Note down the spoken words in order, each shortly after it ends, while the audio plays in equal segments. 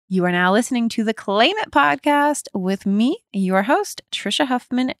You are now listening to the Claim It podcast with me, your host, Trisha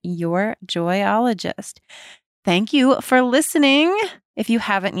Huffman, your joyologist. Thank you for listening. If you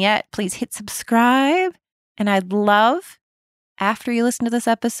haven't yet, please hit subscribe. And I'd love, after you listen to this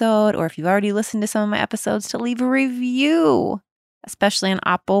episode, or if you've already listened to some of my episodes, to leave a review, especially on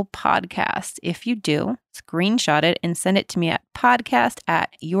Apple Podcasts. If you do, screenshot it and send it to me at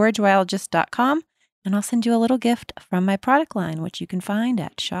podcast@yourjoyologist.com. And I'll send you a little gift from my product line, which you can find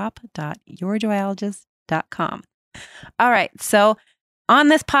at shop.yourjoyologist.com. All right. So on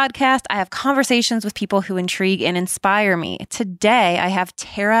this podcast, I have conversations with people who intrigue and inspire me. Today, I have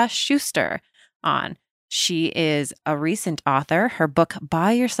Tara Schuster on. She is a recent author. Her book,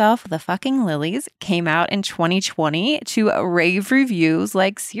 Buy Yourself the Fucking Lilies, came out in 2020 to rave reviews,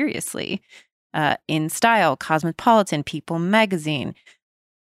 like seriously. In Style, Cosmopolitan, People Magazine,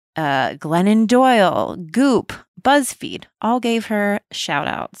 Glennon Doyle, Goop, BuzzFeed, all gave her shout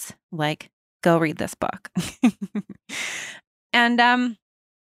outs like, go read this book. And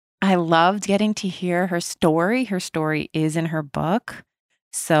I loved getting to hear her story. Her story is in her book.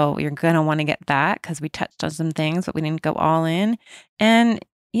 So you're going to want to get that because we touched on some things, but we didn't go all in. And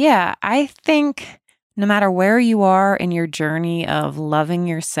yeah, I think no matter where you are in your journey of loving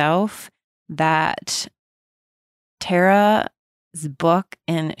yourself, that Tara's book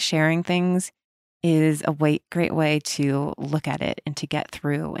and sharing things is a great way to look at it and to get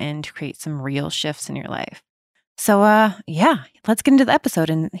through and to create some real shifts in your life. So yeah, let's get into the episode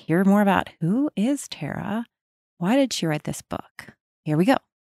and hear more about who is Tara. Why did she write this book? Here we go.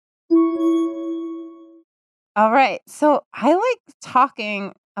 All right. So I like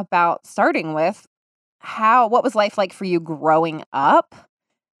talking about starting with what was life like for you growing up?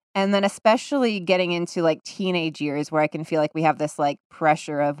 And then especially getting into like teenage years where I can feel like we have this like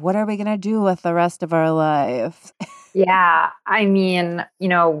pressure of what are we going to do with the rest of our life? Yeah. I mean,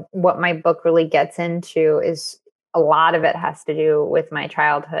 what my book really gets into is a lot of it has to do with my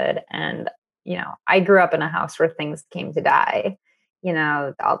childhood. And, I grew up in a house where things came to die.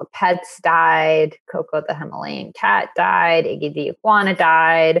 All the pets died. Coco the Himalayan cat died. Iggy the iguana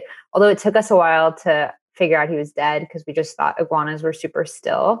died. Although it took us a while to figure out he was dead because we just thought iguanas were super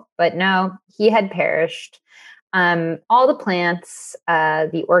still. But no, he had perished. All the plants,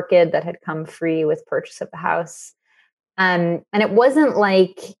 the orchid that had come free with purchase of the house. And it wasn't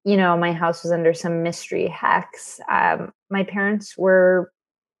like, my house was under some mystery hex. My parents were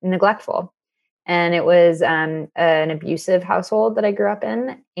neglectful. And it was an abusive household that I grew up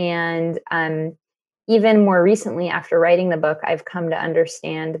in. And even more recently, after writing the book, I've come to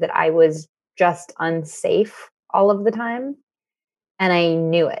understand that I was just unsafe all of the time. And I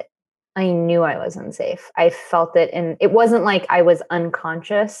knew it. I knew I was unsafe. I felt it. And it wasn't like I was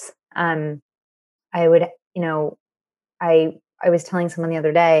unconscious. I would, I was telling someone the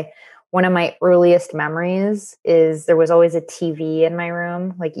other day, one of my earliest memories is there was always a TV in my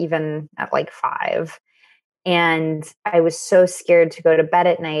room, like even at like 5. And I was so scared to go to bed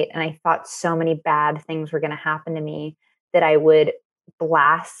at night. And I thought so many bad things were going to happen to me that I would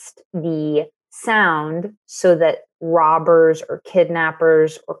blast the sound so that robbers or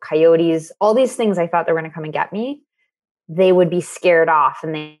kidnappers or coyotes, all these things I thought they were going to come and get me, they would be scared off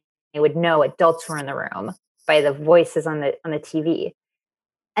and they would know adults were in the room by the voices on the TV.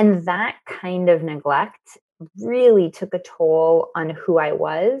 And that kind of neglect really took a toll on who I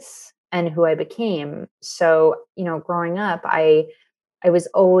was and who I became. So, growing up, I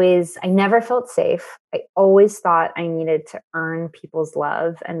never felt safe. I always thought I needed to earn people's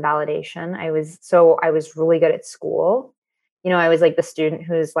love and validation. I was really good at school. I was like the student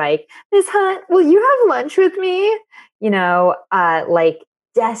who's like, Miss Hunt, will you have lunch with me? Like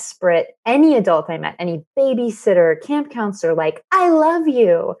desperate. Any adult I met, any babysitter, camp counselor, like, I love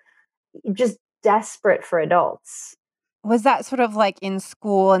you. Just desperate for adults. Was that sort of like in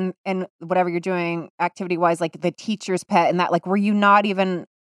school and whatever you're doing activity wise, like the teacher's pet and that, like, were you not even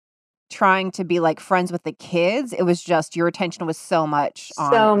trying to be like friends with the kids? It was just your attention was so much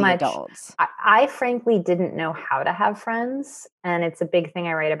on the adults. I frankly didn't know how to have friends. And it's a big thing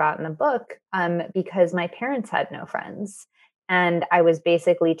I write about in the book because my parents had no friends. And I was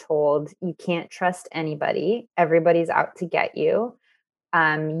basically told, you can't trust anybody. Everybody's out to get you.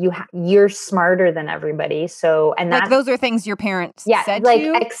 You're smarter than everybody. So, and like those are things your parents said like to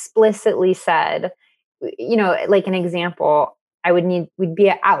you? Explicitly said, like an example, we'd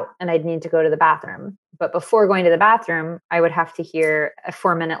be out and I'd need to go to the bathroom. But before going to the bathroom, I would have to hear a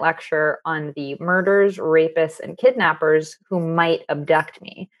 4-minute lecture on the murderers, rapists, and kidnappers who might abduct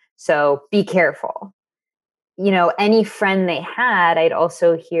me. So be careful. Any friend they had, I'd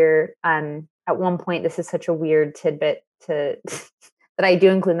also hear, at one point, this is such a weird tidbit to that I do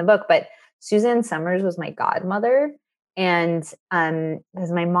include in the book, but Suzanne Summers was my godmother. And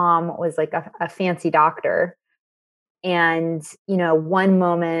because my mom was like a fancy doctor. And, one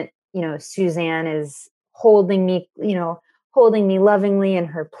moment, Suzanne is holding me lovingly, and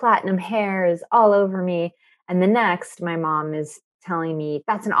her platinum hair is all over me. And the next, my mom is telling me,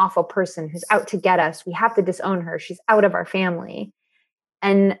 that's an awful person who's out to get us. We have to disown her. She's out of our family.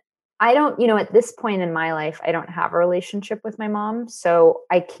 And I don't, at this point in my life, I don't have a relationship with my mom. So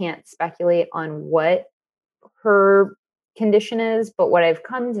I can't speculate on what her condition is. But what I've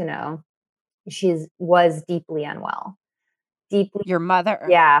come to know, was deeply unwell. Deeply. Your mother.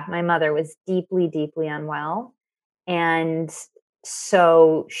 Yeah, my mother was deeply, deeply unwell. And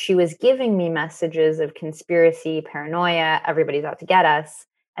so she was giving me messages of conspiracy, paranoia, everybody's out to get us.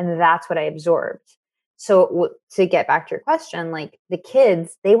 And that's what I absorbed. So to get back to your question, like the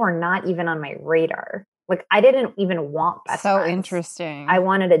kids, they were not even on my radar. Like I didn't even want best So friends. interesting. I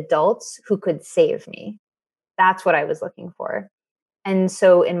wanted adults who could save me. That's what I was looking for. And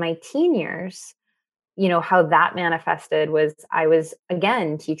so in my teen years, how that manifested was I was,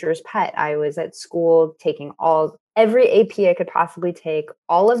 again, teacher's pet. I was at school taking every AP I could possibly take,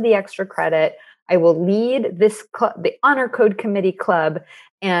 all of the extra credit. I will lead this the honor code committee club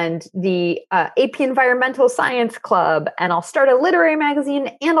and the AP environmental science club, and I'll start a literary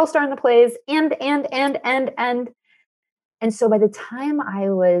magazine, and I'll star in the plays, and so by the time I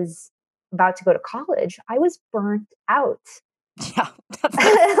was about to go to college, I was burnt out. Yeah.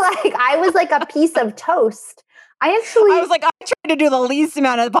 Like I was like a piece of toast. I was like, I tried to do the least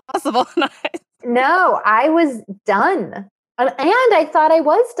amount of possible. No, I was done. And I thought I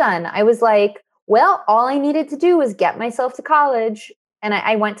was done. I was like, well, all I needed to do was get myself to college. And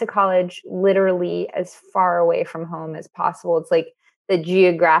I went to college literally as far away from home as possible. It's like the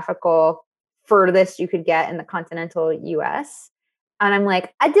geographical furthest you could get in the continental US. And I'm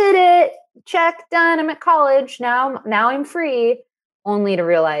like, I did it. Check, done. I'm at college. Now I'm free. Only to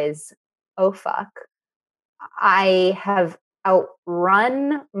realize, oh fuck, I have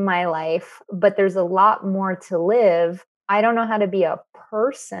outrun my life, but there's a lot more to live. I don't know how to be a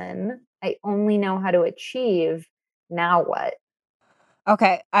person. I only know how to achieve. Now what?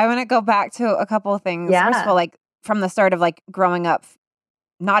 Okay, I want to go back to a couple of things. First of Yeah. all, like from the start of like growing up,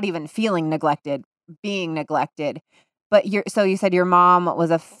 not even feeling neglected, being neglected. But you said your mom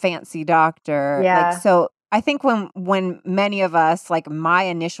was a fancy doctor. Like, Yeah. so I think when many of us, like my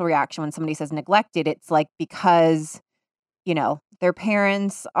initial reaction when somebody says neglected, it's like because, their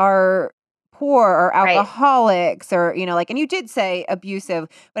parents are poor or Right. alcoholics or, like, and you did say abusive,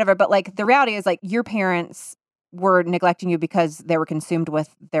 whatever, but like the reality is like your parents were neglecting you because they were consumed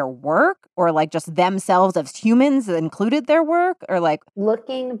with their work, or like just themselves as humans included their work, or like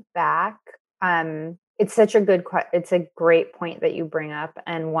Looking back, it's it's a great point that you bring up,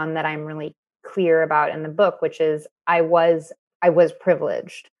 and one that I'm really clear about in the book, which is I was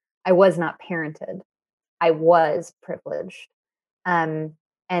privileged. I was not parented. I was privileged. Um,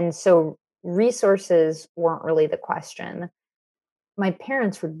 and so resources weren't really the question. My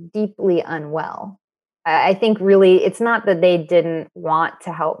parents were deeply unwell. I think really it's not that they didn't want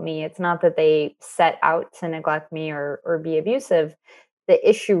to help me. It's not that they set out to neglect me or be abusive. The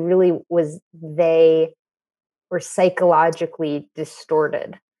issue really was they were psychologically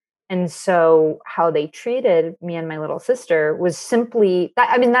distorted. And so how they treated me and my little sister was simply that.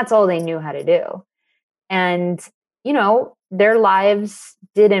 I mean, that's all they knew how to do. And, their lives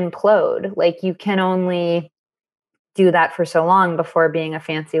did implode. Like you can only do that for so long before being a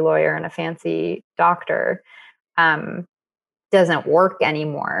fancy lawyer and a fancy doctor um, doesn't work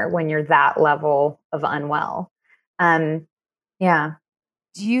anymore when you're that level of unwell. Yeah.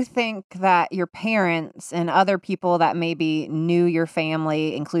 do you think that your parents and other people that maybe knew your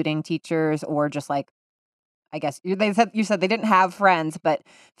family, including teachers or just like, I guess you said they didn't have friends, but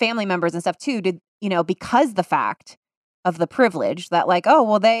family members and stuff too, did, because the fact of the privilege that like, oh,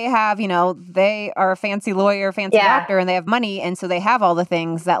 well, they have, they are a fancy lawyer, fancy Yeah. doctor, and they have money. And so they have all the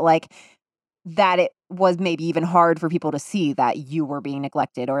things that like, that it was maybe even hard for people to see that you were being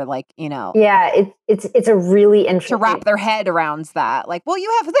neglected or like, Yeah. It's a really to interesting. wrap their head around that. Like, well,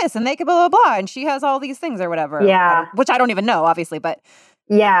 you have this and they could blah, blah, blah. And she has all these things or whatever. Yeah. Which I don't even know, obviously. But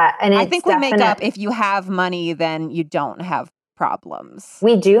Yeah. And I it's think we make up definite. if you have money, then you don't have problems.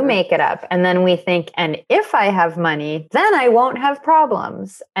 We do make it up. And then we think, and if I have money, then I won't have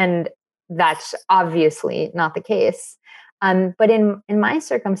problems. And that's obviously not the case. But in my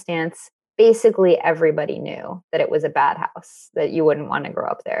circumstance, basically everybody knew that it was a bad house, that you wouldn't want to grow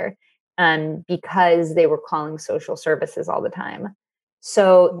up there, because they were calling social services all the time.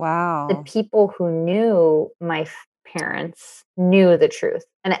 So the Wow. people who knew my parents knew the truth,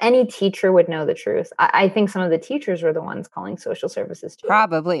 and any teacher would know the truth. I think some of the teachers were the ones calling social services too.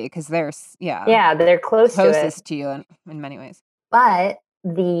 Probably because they're Yeah, they're close to it. closest to you in many ways. But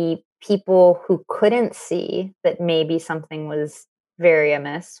the people who couldn't see that maybe something was very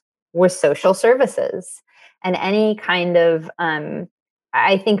amiss was social services. And any kind of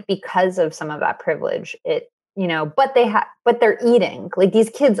I think because of some of that privilege, but they're eating. Like these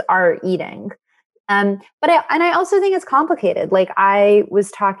kids are eating. I also think it's complicated. Like I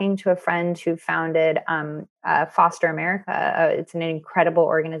was talking to a friend who founded Foster America. It's an incredible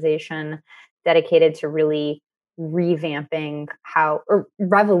organization dedicated to really revamping or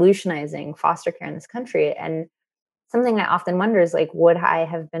revolutionizing foster care in this country. And something I often wonder is like, would I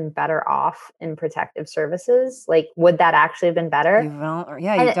have been better off in protective services? Like, would that actually have been better? You don't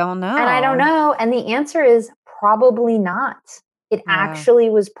you don't And I don't know. know. And the answer is probably not. It Yeah. actually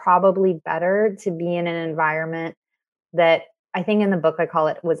was probably better to be in an environment that I think in the book I call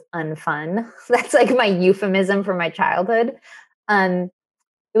it was unfun. That's like my euphemism for my childhood. It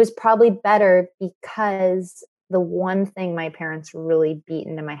was probably better because the one thing my parents really beat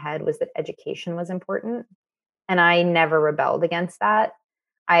into my head was that education was important. And I never rebelled against that.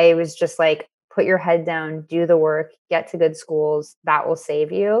 I was just like, put your head down, do the work, get to good schools, that will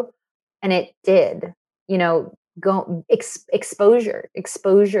save you. And it did. You know, exposure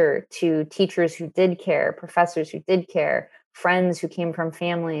to teachers who did care, professors who did care, friends who came from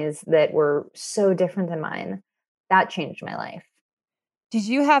families that were so different than mine. That changed my life. Did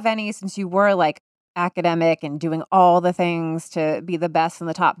you have any, since you were like academic and doing all the things to be the best in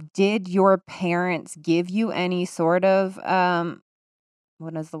the top, did your parents give you any sort of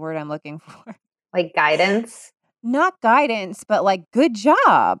what is the word I'm looking for? Like guidance? Not guidance, but like good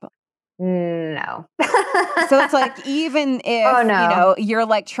job. No. So it's like even if Oh, no. you're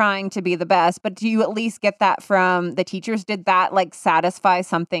like trying to be the best, but do you at least get that from the teachers? Did that like satisfy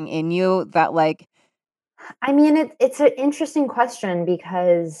something in you that like I mean, it's an interesting question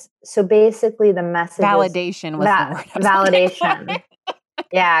because so basically the message is validation was the word I was looking for? validation.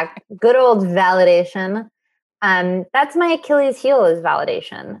 Yeah, good old validation. That's my Achilles heel is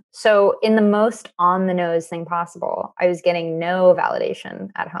validation. So in the most on the nose thing possible, I was getting no validation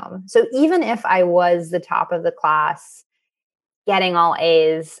at home. So even if I was the top of the class, getting all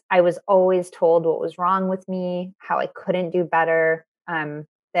A's, I was always told what was wrong with me, how I couldn't do better.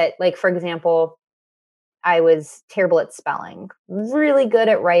 That like, for example, I was terrible at spelling, really good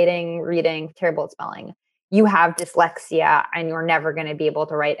at writing, reading, terrible at spelling. You have dyslexia and you're never going to be able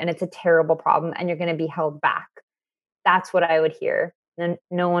to write, and it's a terrible problem, and you're going to be held back. That's what I would hear. And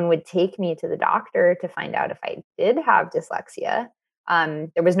no one would take me to the doctor to find out if I did have dyslexia.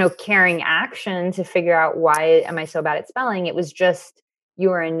 There was no caring action to figure out why am I so bad at spelling. It was just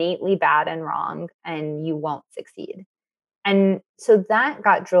you are innately bad and wrong and you won't succeed. And so that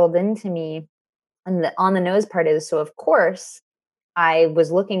got drilled into me. And the on the nose part is so, of course, I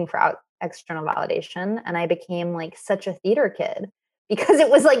was looking for external validation, and I became like such a theater kid because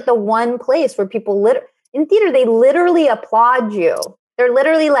it was like the one place where people in theater, they literally applaud you. They're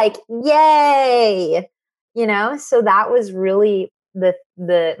literally like, yay, so that was really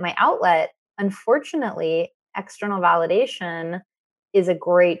my outlet. Unfortunately, external validation is a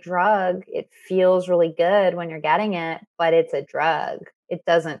great drug. It feels really good when you're getting it, but it's a drug.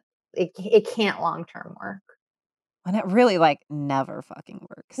 It can't long term work. And it really like never fucking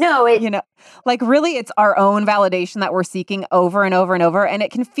works. No, like really it's our own validation that we're seeking over and over and over. And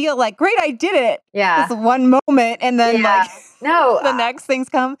it can feel like, great, I did it. Yeah. This one moment. And then like no, the next things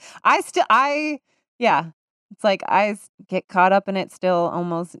come. Yeah. It's like I get caught up in it still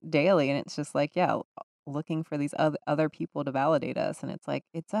almost daily. And it's just like, yeah, looking for these other people to validate us. And it's like,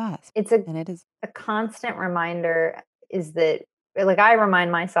 it's us. And it is a constant reminder is that like I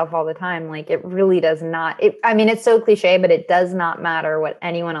remind myself all the time, like it really does not, it's so cliche, but it does not matter what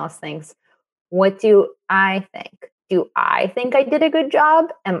anyone else thinks. What do I think? Do I think I did a good job?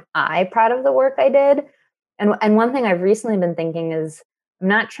 Am I proud of the work I did? And one thing I've recently been thinking is I'm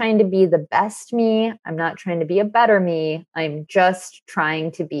not trying to be the best me. I'm not trying to be a better me. I'm just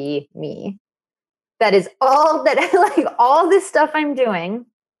trying to be me. That is all that like all this stuff I'm doing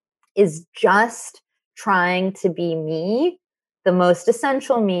is just trying to be me, the most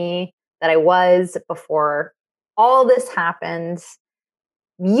essential me that I was before all this happened,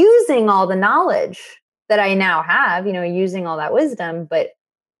 using all the knowledge that I now have, using all that wisdom, but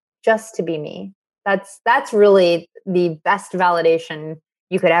just to be me. That's really the best validation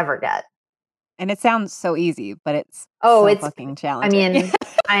you could ever get. And it sounds so easy, but it's it's fucking challenging.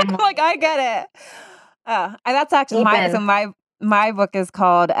 I'm like, I get it. That's actually my my book is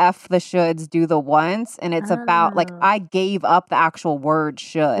called F the Shoulds, Do the Once. And it's about like, Oh. I gave up the actual word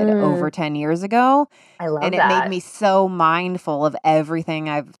should over Mm, 10 years ago. I love And it made that. me so mindful of everything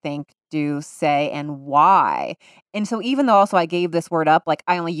I think, do, say, and why. And so even though also I gave this word up, like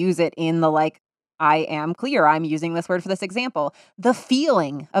I only use it in the like, I am clear, I'm using this word for this example. The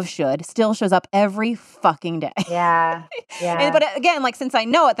feeling of should still shows up every fucking day. Yeah. And Yeah. but again, like since I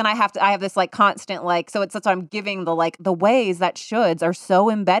know it, then I have this like constant like so it's that's why I'm giving the like the ways that shoulds are so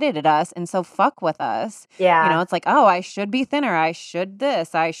embedded in us and so fuck with us. Yeah. It's like, oh, I should be thinner, I should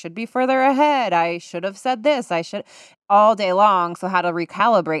this, I should be further ahead, I should have said this, I should all day long. So how to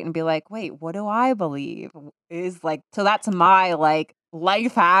recalibrate and be like, wait, what do I believe? Is like so that's my like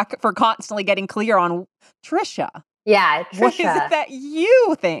life hack for constantly getting clear on Trisha. Yeah. What is it Trisha, that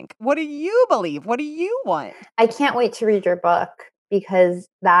you think? What do you believe? What do you want? I can't wait to read your book because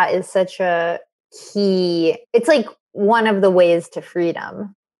that is such a key. It's like one of the ways to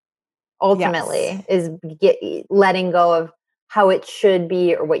freedom Yes. ultimately is get letting go of how it should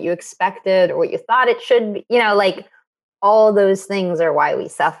be or what you expected or what you thought it should be. Like all those things are why we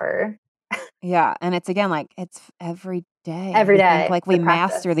suffer Yeah, and it's again, like, every day. every We think, day. like, The we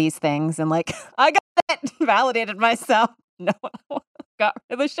master practice. these things and, like, "I got it, validated myself." No, got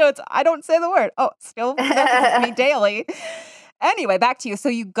rid of the show. It's I don't say the word. Oh, still messes with me daily. Anyway, back to you. So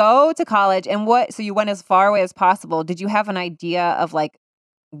you go to college and so you went as far away as possible. Did you have an idea of, like,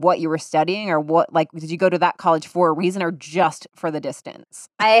 what you were studying or what like, did you go to that college for a reason or just for the distance?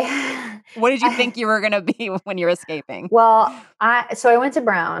 I, What did you I think you were gonna be when you're escaping? Well, I went to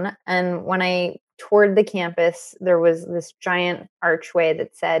Brown, and when I toured the campus, there was this giant archway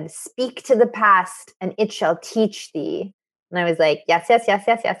that said, "Speak to the past, and it shall teach thee." And I was like, "Yes, yes, yes,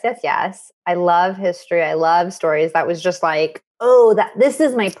 yes, yes, yes, yes." I love history. I love stories. That was just like, oh, that this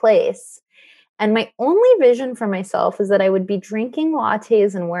is my place. And my only vision for myself is that I would be drinking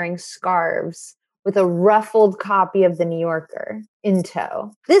lattes and wearing scarves with a ruffled copy of the New Yorker in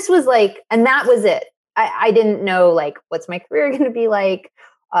tow. This was like, and that was it. I didn't know like what's my career going to be like.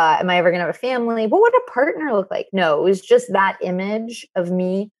 Am I ever going to have a family? What would a partner look like? No, it was just that image of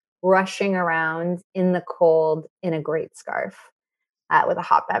me rushing around in the cold in a great scarf with a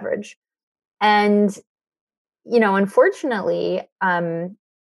hot beverage. And unfortunately,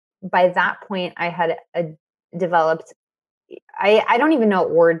 by that point, I had developed. I don't even know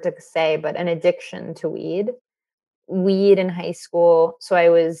what word to say, but an addiction to weed in high school. So I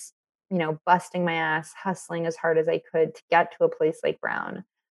was, busting my ass, hustling as hard as I could to get to a place like Brown.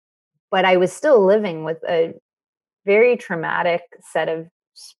 But I was still living with a very traumatic set of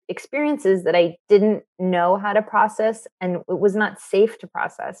experiences that I didn't know how to process. And it was not safe to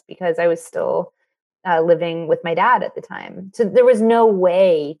process because I was still living with my dad at the time. So there was no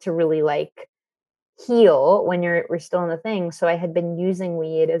way to really like heal when we're still in the thing. So I had been using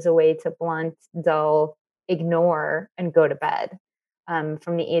weed as a way to blunt, dull, ignore, and go to bed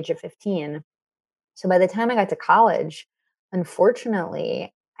from the age of 15. So by the time I got to college,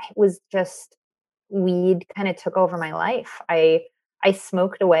 unfortunately, it was just weed kind of took over my life. I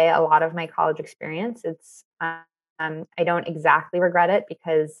smoked away a lot of my college experience. I don't exactly regret it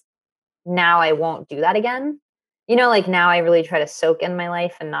because now I won't do that again. Like now I really try to soak in my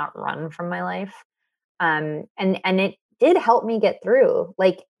life and not run from my life. And it did help me get through,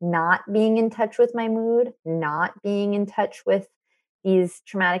 like not being in touch with my mood, not being in touch with these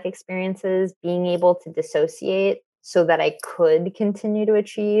traumatic experiences, being able to dissociate so that I could continue to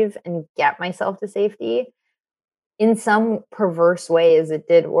achieve and get myself to safety. In some perverse ways, it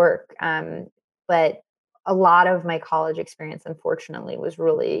did work. But a lot of my college experience, unfortunately, was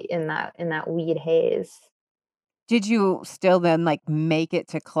really in that weed haze. Did you still then, like, make it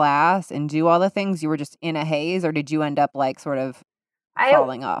to class and do all the things? You were just in a haze, or did you end up, like, sort of I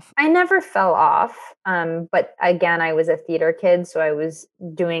falling off? I never fell off, but again, I was a theater kid, so I was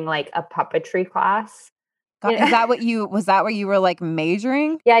doing, like, a puppetry class. Got is that what you was that where you were, like,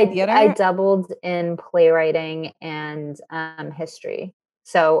 majoring? Yeah, I Theater? doubled in playwriting and, history.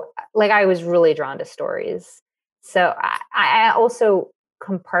 So, like, I was really drawn to stories. So, I also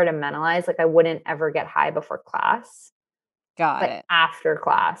compartmentalized, like, I wouldn't ever get high before class, Got but it. after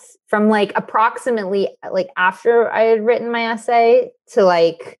class. From, like, approximately, like, after I had written my essay to,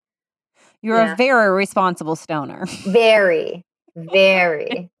 like, You're you a know very responsible stoner. very,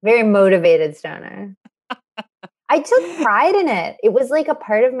 very, very motivated stoner. I took pride in it. It was like a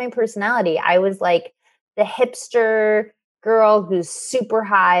part of my personality. I was like the hipster girl who's super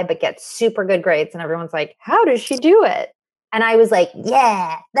high but gets super good grades. And everyone's like, how does she do it? And I was like,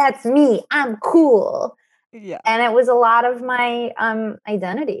 yeah, that's me. I'm cool. Yeah. And it was a lot of my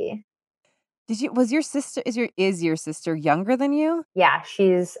identity. Was your sister is your sister younger than you? Yeah,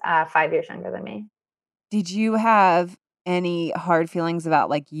 she's 5 years younger than me. Did you have any hard feelings about,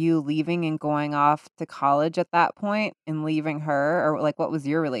 like, you leaving and going off to college at that point and leaving her? Or, like, what was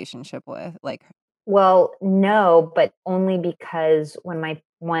your relationship with, like Well, no, but only because when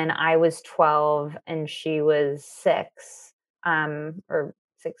I was 12 and she was 6, or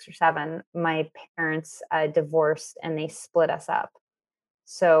 6 or 7, my parents, divorced and they split us up.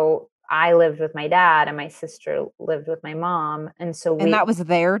 So, I lived with my dad and my sister lived with my mom, and so and we that was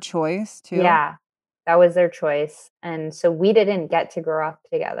their choice too? yeah, that was their choice, and so we didn't get to grow up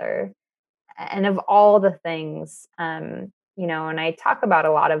together. And of all the things, and I talk about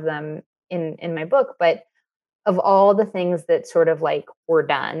a lot of them in my book, but of all the things that sort of like were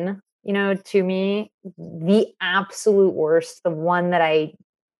done, to me, the absolute worst, the one that I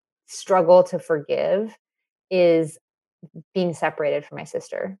struggle to forgive is being separated from my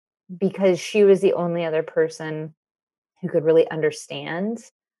sister because she was the only other person who could really understand.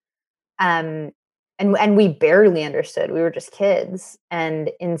 Um, and we barely understood. We were just kids.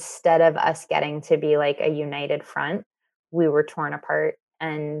 And instead of us getting to be like a united front, we were torn apart.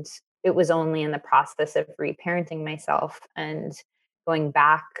 And it was only in the process of reparenting myself and going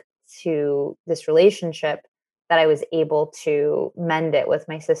back to this relationship that I was able to mend it with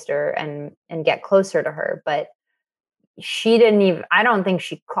my sister and get closer to her. But she didn't even I don't think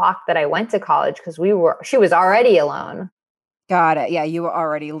she clocked that I went to college because she was already alone. Got it, yeah, you were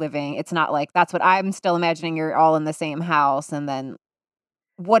already living it's not like that's what I'm still imagining you're all in the same house, and then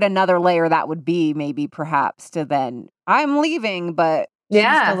what another layer that would be maybe perhaps to then, "I'm leaving, but she's still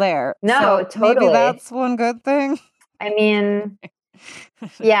Yeah. there." No, So, maybe totally. that's one good thing? I mean,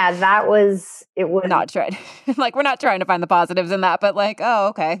 yeah, that was it was Not trying like, we're not trying to find the positives in that, but, like, "Oh,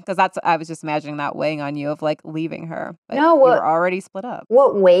 okay, because that's I was just imagining that weighing on you of, like, leaving her, but no, you were what already split up.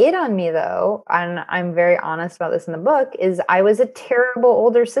 what weighed on me though, and I'm very honest about this in the book, is I was a terrible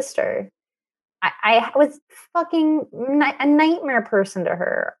older sister. I was fucking a nightmare person to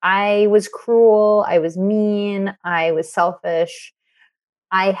her. I was cruel, I was mean, I was selfish.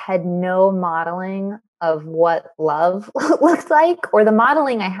 I had no modeling of what love looked like, or the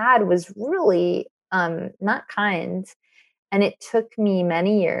modeling I had was really not kind. And it took me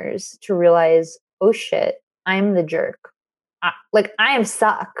many years to realize, oh shit, I'm the jerk. I am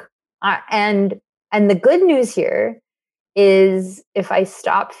suck. And the good news here is if I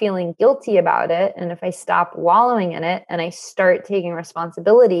stop feeling guilty about it and if I stop wallowing in it and I start taking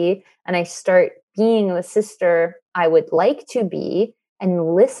responsibility and I start being the sister I would like to be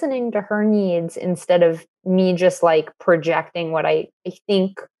and listening to her needs instead of me just like projecting what I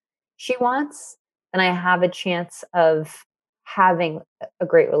think she wants, then I have a chance of having a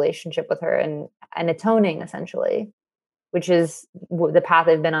great relationship with her and atoning essentially, which is the path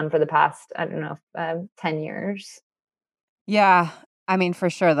I've been on for the past, I don't know, 10 years. Yeah, I mean, for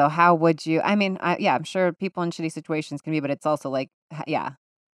sure, though, how would you I mean, yeah, I'm sure people in shitty situations can be, but it's also like, yeah,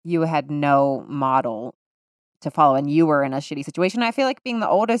 you had no model to follow, and you were in a shitty situation. I feel like being the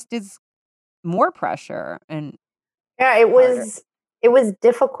oldest is more pressure and Yeah, it harder. was it was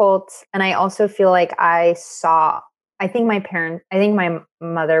difficult, and I also feel like I think my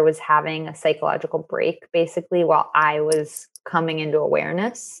mother was having a psychological break basically while I was coming into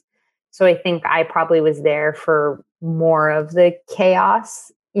awareness. So I think I probably was there for more of the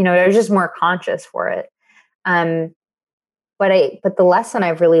chaos. I was just more conscious for it. Um, but the lesson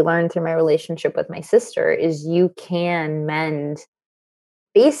I've really learned through my relationship with my sister is you can mend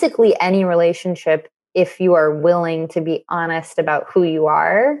basically any relationship if you are willing to be honest about who you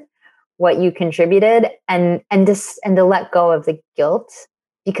are, what you contributed, and to let go of the guilt,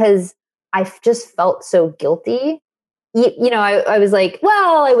 because I've just felt so guilty. I was like,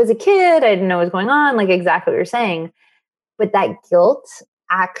 well, I was a kid, I didn't know what was going on, like exactly what you're saying. But that guilt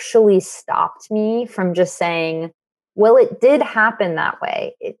actually stopped me from just saying, well, it did happen that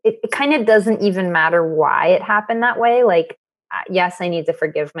way. It kind of doesn't even matter why it happened that way. Like, yes, I need to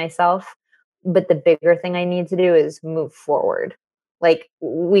forgive myself, but the bigger thing I need to do is move forward. Like,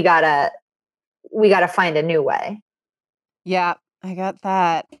 we gotta find a new way. Yeah, I got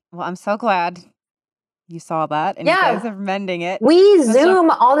that. Well, I'm so glad you saw that and you guys Yeah, are mending it. we That's a Zoom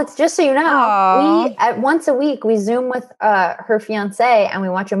all the just so you know, Aw. we at once a week we Zoom with her fiance and we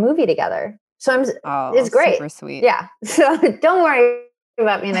watch a movie together. So Oh, it's great. super sweet. Yeah. So don't worry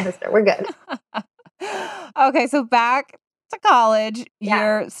about me and my sister. We're good. Okay, so back to college, Yeah.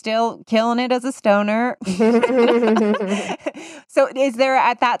 you're still killing it as a stoner. So, is there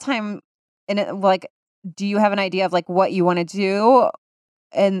at that time, and like, do you have an idea of like what you want to do,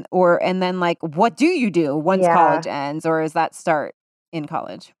 and then like what do you do once college Yeah. ends, or is that start? in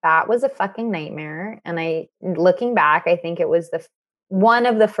college? That was a fucking nightmare, and looking back, I think it was one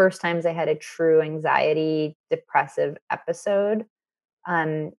of the first times I had a true anxiety, depressive episode,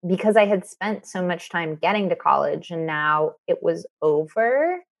 because I had spent so much time getting to college and now it was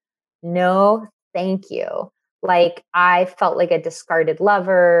over. No, thank you. Like, I felt like a discarded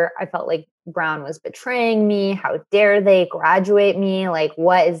lover. I felt like Brown was betraying me. How dare they graduate me? Like,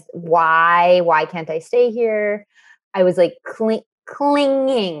 why can't I stay here? I was like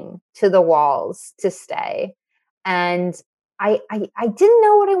clinging to the walls to stay. And I didn't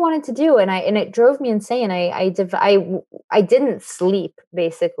know what I wanted to do. And it drove me insane. I didn't sleep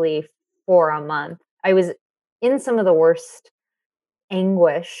basically for a month. I was in some of the worst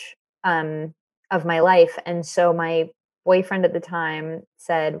anguish um, of my life. And so my boyfriend at the time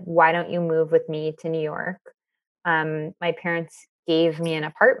said, "Why don't you move with me to New York?" My parents gave me an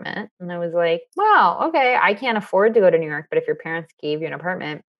apartment, and I was like, "Wow, okay, I can't afford to go to New York, but if your parents gave you an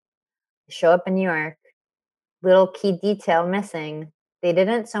apartment, show up in New York." Little key detail missing. They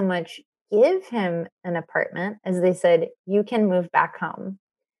didn't so much give him an apartment as they said, "You can move back home."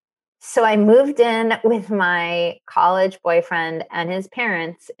 So I moved in with my college boyfriend and his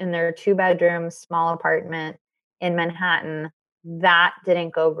parents in their 2-bedroom small apartment in Manhattan. That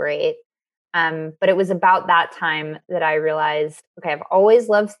didn't go great. But it was about that time that I realized, okay, I've always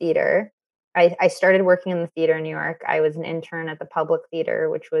loved theater. I started working in the theater in New York. I was an intern at the Public Theater,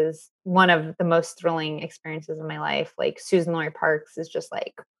 which was one of the most thrilling experiences of my life. Like, Susan-Lori Parks is just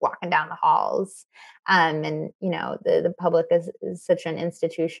like walking down the halls. And the Public is such an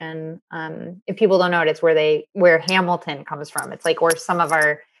institution. If people don't know it, it's where Hamilton comes from. It's like where some of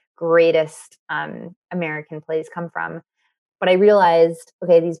our greatest American plays come from. But I realized,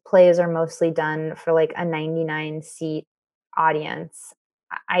 okay, these plays are mostly done for like a 99 seat audience.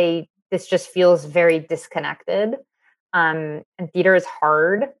 I This just feels very disconnected. And theater is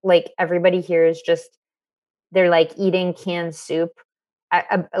hard. Like, everybody here is just, they're like eating canned soup,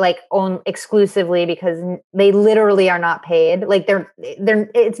 like own exclusively because they literally are not paid. Like,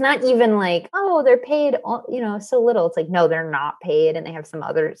 it's not even like, oh, they're paid, so little. It's like, no, they're not paid, and they have some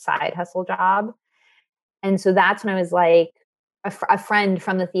other side hustle job. And so that's when I was like, a friend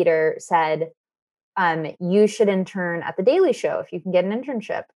from the theater said, "You should intern at the Daily Show if you can get an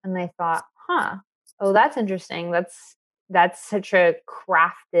internship." And I thought, huh, oh, that's interesting. That's such a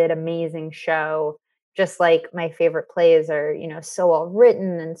crafted, amazing show. Just like my favorite plays are, so well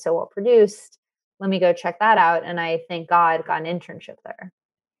written and so well produced. Let me go check that out. And I, thank God, got an internship there.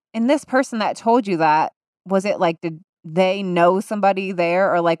 And this person that told you that, was it like, did they know somebody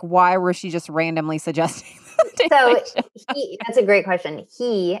there, or like, why was she just randomly suggesting the So Daily Show? that's a great question.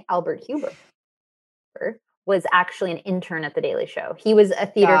 Albert Huber, was actually an intern at the Daily Show. He was a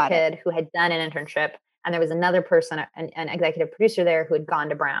theater Got it. kid who had done an internship, and there was another person, an executive producer there, who had gone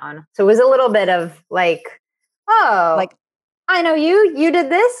to Brown. So it was a little bit of like, oh, Like, I know you. You did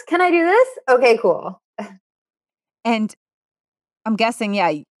this. Can I do this? Okay, cool. and I'm guessing,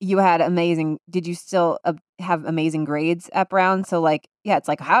 yeah, you had amazing did you still, have amazing grades at Brown? So, like, yeah, it's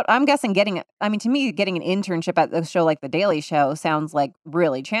like, how I'm guessing to me, getting an internship at a show like The Daily Show sounds, like,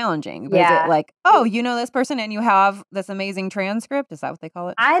 really challenging, but is it Yeah. like, "Oh, you know this person and you have this amazing transcript?" Is that what they call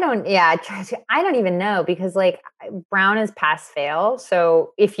it? Yeah, I don't even know because, like, Brown is pass fail.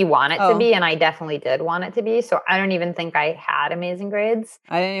 So if you want it to Oh, be, and I definitely did want it to be, so I don't even think I had amazing grades.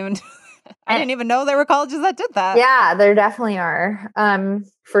 I didn't even I And didn't even know there were colleges that did that. yeah, there definitely are.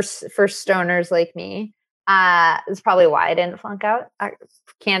 For stoners like me, it's probably why I didn't flunk out.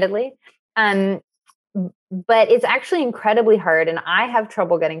 Candidly, um, but it's actually incredibly hard, and I have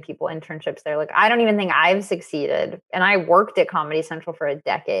trouble getting people internships there. Like, I don't even think I've succeeded, and I worked at Comedy Central for a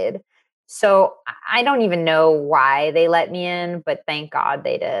decade, so I don't even know why they let me in. But thank God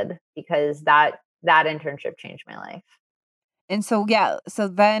they did, because that internship changed my life. And so, yeah, so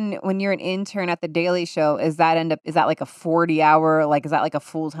then when you're an intern at The Daily Show, is that like a 40-hour, like, is that like a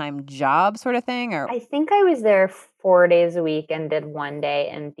full-time job sort of thing, or I think I was there 4 days a week and did 1 day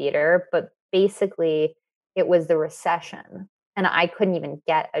in theater, but basically it was the recession, and I couldn't even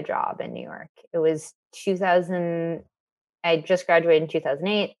get a job in New York. It was 2000. I just graduated in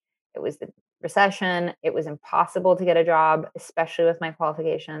 2008. It was the recession. It was impossible to get a job, especially with my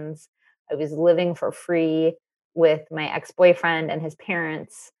qualifications. I was living for free with my ex-boyfriend and his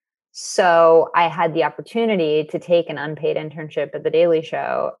parents. So I had the opportunity to take an unpaid internship at The Daily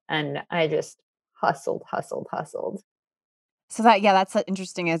Show, and I just hustled, hustled, hustled. so that yeah, that's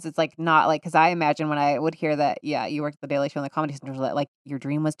interesting as it's, like, not like because I imagine when I would hear that, yeah, you worked at The Daily Show and the Comedy Central, that, like, your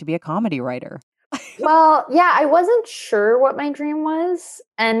dream was to be a comedy writer. Well, yeah, I wasn't sure what my dream was,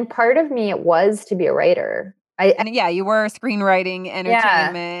 and part of me, it was to be a writer. I And yeah, you were screenwriting, yeah.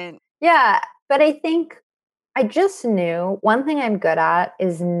 entertainment. Yeah, but I think I just knew one thing I'm good at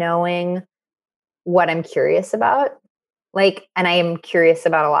is knowing what I'm curious about. Like, and I am curious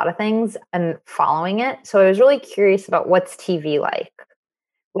about a lot of things and following it. So I was really curious about what's TV like.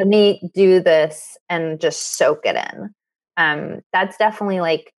 Let me do this and just soak it in. That's definitely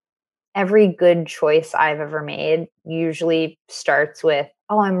like every good choice I've ever made usually starts with,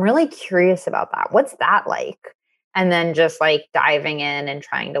 oh, I'm really curious about that. What's that like? And then just like diving in and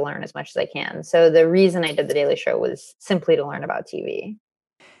trying to learn as much as I can. So the reason I did the Daily Show was simply to learn about TV.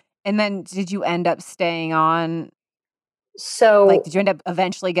 And then did you end up staying on like, So did you end up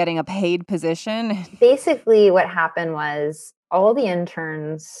eventually getting a paid position? basically, what happened was all the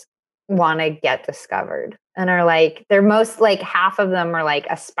interns want to get discovered and are like, they're most like half of them are like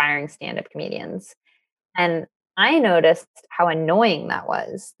aspiring stand up comedians. And I noticed how annoying that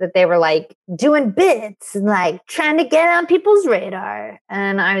was, that they were like doing bits and like trying to get on people's radar.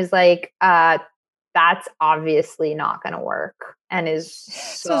 And I was like, that's obviously not going to work. And is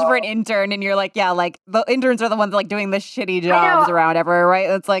So so, it's for an intern and you're like, yeah, like the interns are the ones like doing the shitty I know. jobs around everywhere, right?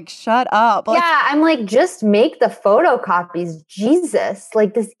 It's like, shut up. Like, Yeah. I'm like, just make the photocopies. Jesus.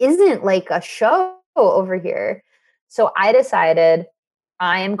 Like, this isn't like a show over here. So I decided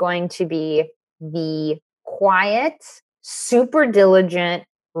I am going to be the quiet, super diligent,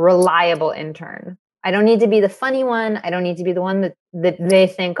 reliable intern. I don't need to be the funny one. I don't need to be the one that they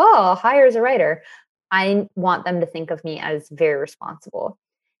think, oh, I'll hire as a writer. I want them to think of me as very responsible.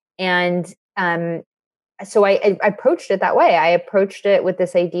 And so I approached it that way. I approached it with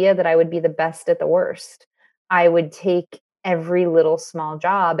this idea that I would be the best at the worst. I would take every little small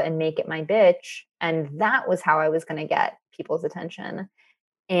job and make it my bitch. And that was how I was going to get people's attention.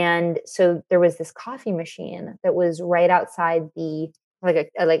 And so there was this coffee machine that was right outside the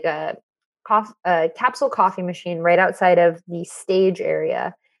like a capsule coffee machine right outside of the stage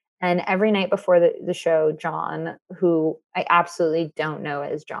area. And every night before the show, John, who I absolutely don't know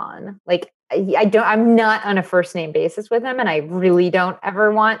as John, like I'm not on a first name basis with him, and I really don't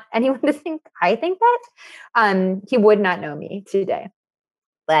ever want anyone to think I think that. He would not know me today,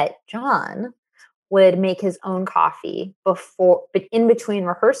 but John would make his own coffee but in between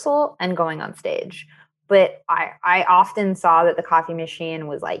rehearsal and going on stage. But I often saw that the coffee machine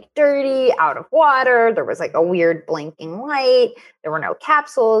was like dirty, out of water. There was like a weird blinking light. There were no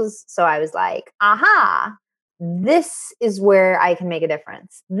capsules. So I was like, aha, this is where I can make a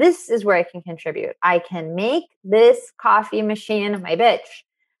difference. This is where I can contribute. I can make this coffee machine my bitch.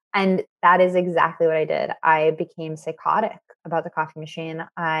 And that is exactly what I did. I became psychotic about the coffee machine.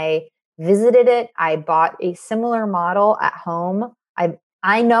 I visited it. I bought a similar model at home.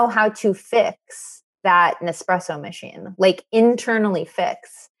 I know how to fix that Nespresso machine, like internally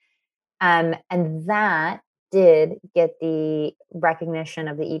fix. And that did get the recognition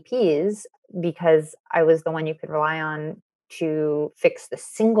of the EPs because I was the one you could rely on to fix the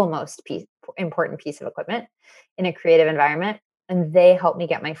single most important piece of equipment in a creative environment. And they helped me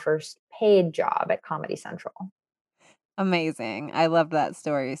get my first paid job at Comedy Central. amazing. I love that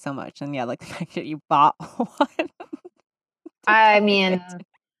story so much. And yeah, like the fact that you bought one to I take mean, it.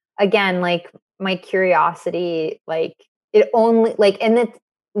 again, like my curiosity, like it only like, and it's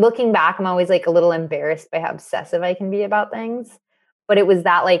looking back, I'm always like a little embarrassed by how obsessive I can be about things. But it was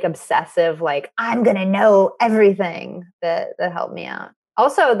that like obsessive, like I'm gonna know everything that helped me out.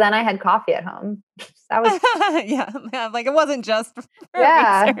 Also, then I had coffee at home. That was Yeah, yeah, like it wasn't just for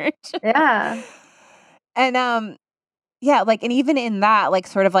yeah, research. yeah, And yeah, like, and even in that, like,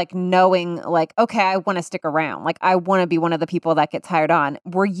 sort of like knowing, like, okay, I want to stick around. Like, I want to be one of the people that gets hired on.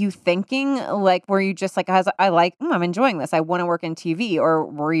 Were you thinking, like, were you just like, as I like, I'm enjoying this. I want to work in TV, or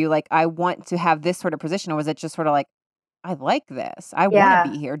were you like, I want to have this sort of position, or was it just sort of like, I like this. I want to yeah.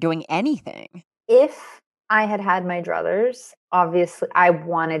 be here doing anything. If I had had my druthers, obviously I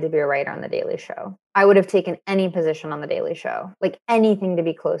wanted to be a writer on The Daily Show. I would have taken any position on The Daily Show, like anything to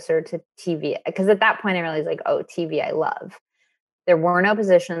be closer to TV. Because at that point, I realized, like, oh, TV I love. There were no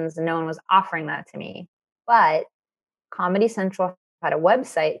positions, no one was offering that to me. But Comedy Central had a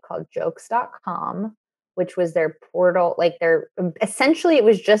website called jokes.com, which was their portal, like their essentially it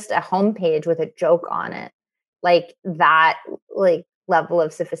was just a homepage with a joke on it. Like that, like level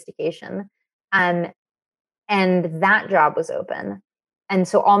of sophistication. Um, and that job was open. And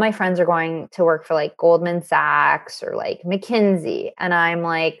so all my friends are going to work for like Goldman Sachs or like McKinsey. And I'm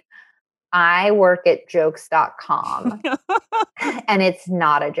like, I work at jokes.com and it's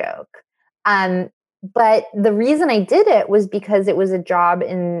not a joke. Um, but the reason I did it was because it was a job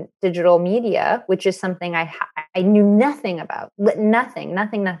in digital media, which is something I knew nothing about, nothing.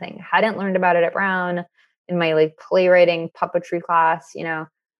 Hadn't learned about it at Brown, in my like playwriting puppetry class, or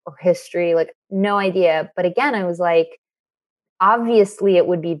history, like no idea. But again, I was like, obviously it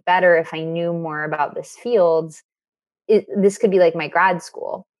would be better if I knew more about this field. This could be like my grad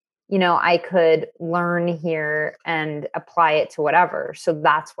school. I could learn here and apply it to whatever. So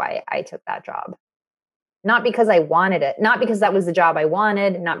that's why I took that job. Not because I wanted it, not because that was the job I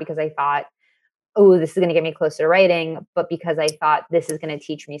wanted, not because I thought, oh, this is going to get me closer to writing, but because I thought this is going to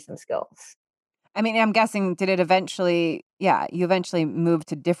teach me some skills. I mean, I'm guessing, did it eventually, you eventually moved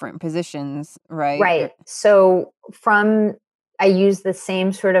to different positions, right? Right. So I use the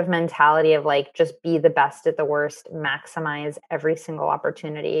same sort of mentality of like, just be the best at the worst, maximize every single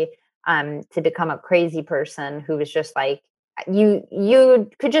opportunity, to become a crazy person who was just like, you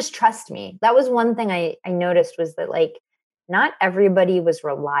could just trust me. That was one thing I noticed, was that like, not everybody was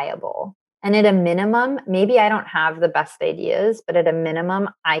reliable. And at a minimum, maybe I don't have the best ideas, but at a minimum,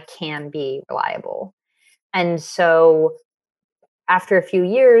 I can be reliable. And so after a few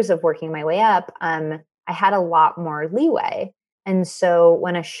years of working my way up, I had a lot more leeway. And so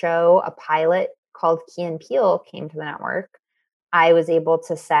when a pilot called Key and Peele came to the network, I was able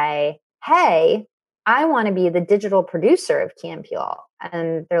to say, hey, I want to be the digital producer of Key and Peele.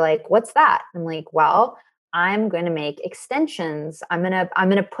 And they're like, what's that? I'm like, well, I'm going to make extensions. I'm going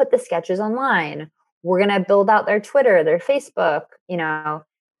to put the sketches online. We're going to build out their Twitter, their Facebook, and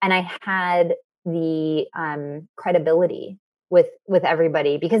I had the credibility with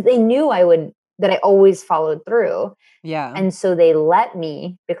everybody, because they knew that I always followed through. Yeah. And so they let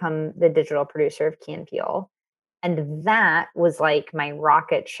me become the digital producer of Key and Peele. And that was like my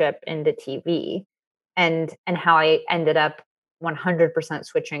rocket ship into TV, and how I ended up 100%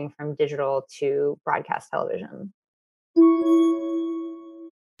 switching from digital to broadcast television.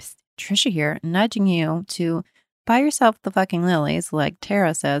 Psst, Trisha here, nudging you to buy yourself the fucking lilies, like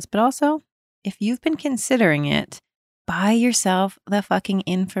Tara says, but also, if you've been considering it, buy yourself the fucking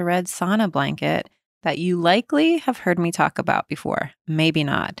infrared sauna blanket that you likely have heard me talk about before. Maybe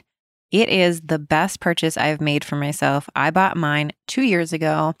not. It is the best purchase I've made for myself. I bought mine 2 years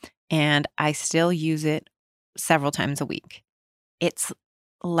ago, and I still use it several times a week. It's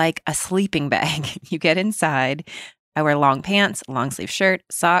like a sleeping bag. You get inside. I wear long pants, long sleeve shirt,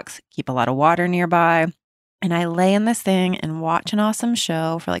 socks, keep a lot of water nearby. And I lay in this thing and watch an awesome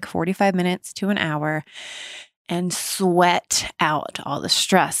show for like 45 minutes to an hour and sweat out all the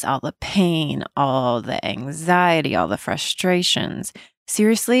stress, all the pain, all the anxiety, all the frustrations.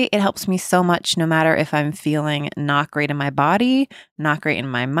 Seriously, it helps me so much, no matter if I'm feeling not great in my body, not great in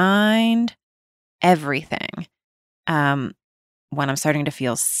my mind, everything. When I'm starting to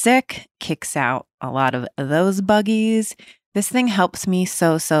feel sick, kicks out a lot of those buggies. This thing helps me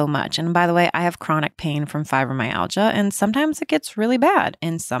so, so much. And by the way, I have chronic pain from fibromyalgia, and sometimes it gets really bad.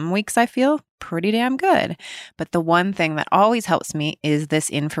 In some weeks, I feel pretty damn good. But the one thing that always helps me is this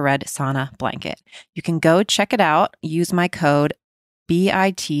infrared sauna blanket. You can go check it out. Use my code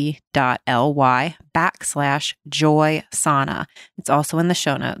bit.ly/joy sauna. It's also in the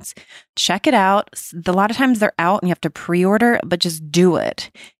show notes. Check it out. A lot of times they're out and you have to pre-order, but just do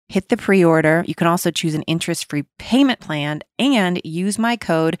it. Hit the pre-order. You can also choose an interest-free payment plan and use my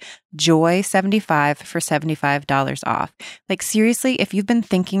code JOY75 for $75 off. Like seriously, if you've been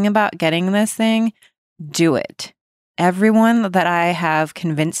thinking about getting this thing, do it. Everyone that I have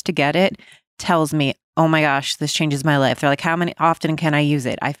convinced to get it tells me, oh my gosh, this changes my life. They're like, often can I use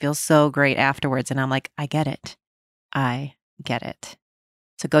it? I feel so great afterwards. And I'm like, I get it. I get it.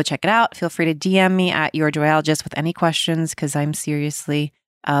 So go check it out. Feel free to DM me at YourJoyologist with any questions, because I'm seriously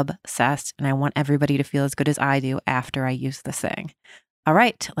obsessed and I want everybody to feel as good as I do after I use this thing. All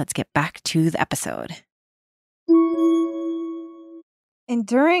right, let's get back to the episode. And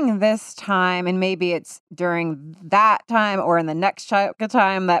during this time, and maybe it's during that time or in the next chunk of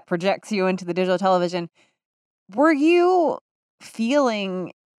time that projects you into the digital television, were you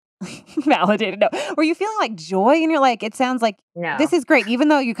feeling validated? No. Were you feeling like joy? And you're like, it sounds like No. this is great, even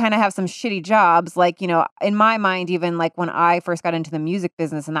though you kind of have some shitty jobs. Like, in my mind, even like when I first got into the music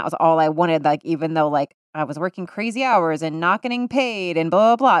business and that was all I wanted, like, even though like I was working crazy hours and not getting paid and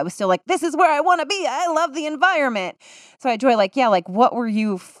blah, blah, blah, it was still like, this is where I want to be. I love the environment. So I enjoy like what were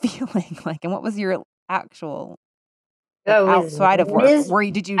you feeling like? And what was your actual outside of work?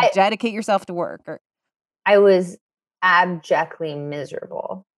 Did you dedicate yourself to work? Or? I was abjectly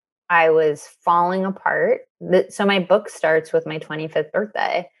miserable. I was falling apart. So my book starts with my 25th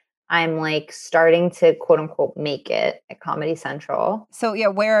birthday. I'm like starting to quote unquote make it at Comedy Central. So yeah,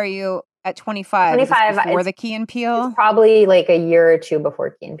 where are you at 25? 25 before the Key and Peele? It's probably like a year or two before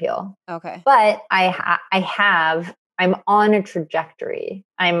Key and Peele. Okay. But I'm on a trajectory.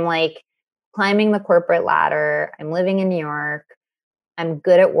 I'm like, climbing the corporate ladder. I'm living in New York. I'm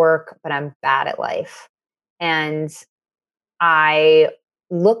good at work, but I'm bad at life. And I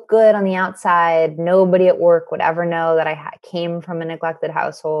look good on the outside. Nobody at work would ever know that I came from a neglected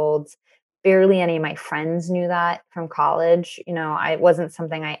household. Barely any of my friends knew that from college. It wasn't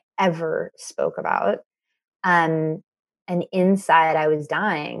something I ever spoke about. Um, and inside, I was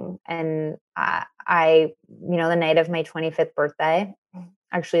dying. And the night of my 25th birthday,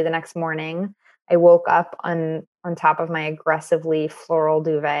 actually the next morning, I woke up on top of my aggressively floral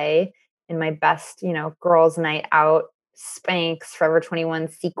duvet in my best, girls' night out Spanx, Forever 21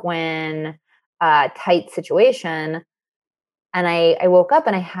 sequin, tight situation. And I woke up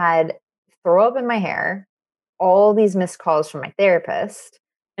and I had throw up in my hair, all these missed calls from my therapist,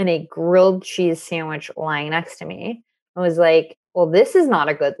 and a grilled cheese sandwich lying next to me. I was like, well, this is not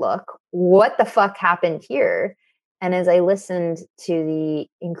a good look. What the fuck happened here? And as I listened to the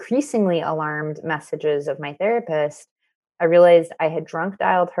increasingly alarmed messages of my therapist, I realized I had drunk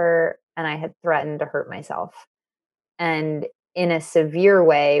dialed her and I had threatened to hurt myself. And in a severe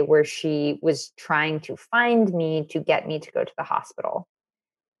way, where she was trying to find me to get me to go to the hospital.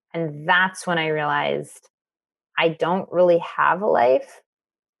 And that's when I realized I don't really have a life.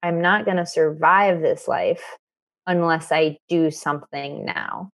 I'm not going to survive this life unless I do something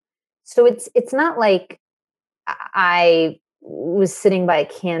now. So it's not like I was sitting by a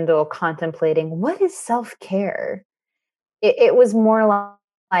candle contemplating what is self-care. It was more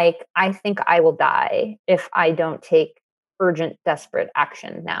like I think I will die if I don't take urgent, desperate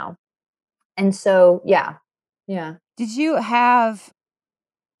action now. And so, yeah. Did you have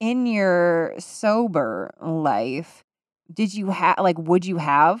in your sober life, did you have would you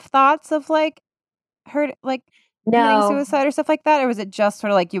have thoughts of committing No, suicide or stuff like that? Or was it just sort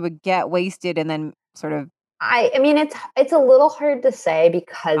of like you would get wasted and then sort of I mean, it's a little hard to say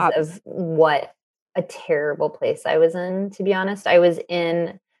because obvious? of what a terrible place I was in, to be honest. I was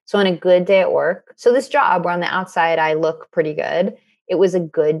on a good day at work. So this job where on the outside I look pretty good. It was a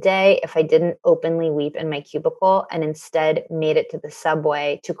good day if I didn't openly weep in my cubicle and instead made it to the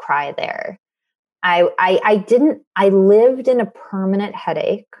subway to cry there. I lived in a permanent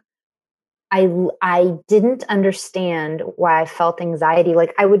headache. I didn't understand why I felt anxiety.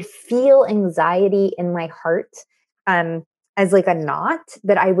 Like I would feel anxiety in my heart as like a knot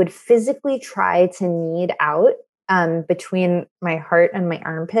that I would physically try to knead out between my heart and my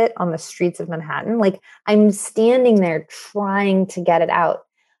armpit on the streets of Manhattan. Like I'm standing there trying to get it out.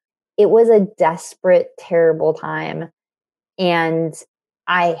 It was a desperate, terrible time. And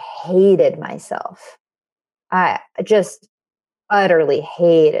I hated myself. I just utterly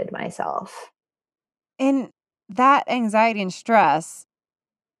hated myself. And that anxiety and stress,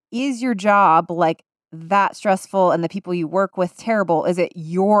 is your job that stressful and the people you work with terrible? Is it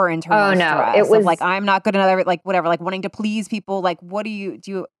your internal Oh no, it stress of was I'm not good enough, whatever, wanting to please people? What do you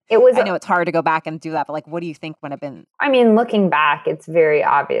it was I know it's hard to go back and do that, but what do you think would have been? I mean, looking back, it's very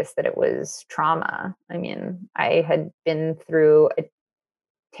obvious that it was trauma. I mean, I had been through a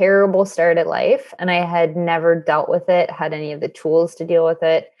terrible start at life and I had never dealt with it, had any of the tools to deal with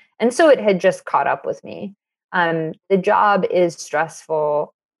it. And so it had just caught up with me. The job is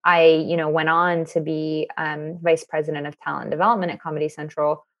stressful. I, went on to be vice president of talent development at Comedy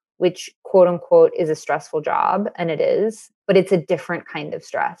Central, which quote unquote is a stressful job, and it is, but it's a different kind of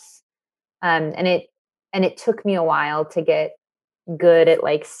stress. And it took me a while to get good at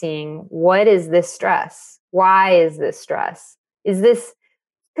seeing what is this stress? Why is this stress? Is this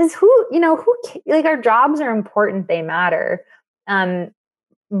because our jobs are important, they matter.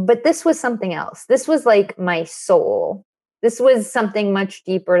 But this was something else. This was like my soul. This was something much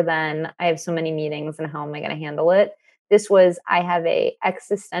deeper than I have so many meetings and how am I going to handle it. This was I have a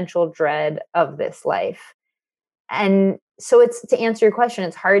existential dread of this life. And so it's to answer your question,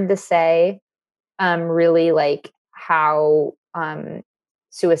 it's hard to say really how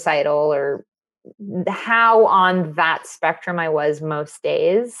suicidal or how on that spectrum I was most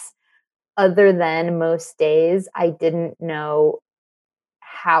days. Other than most days, I didn't know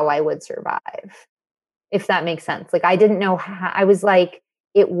how I would survive, if that makes sense. I didn't know how. I was like,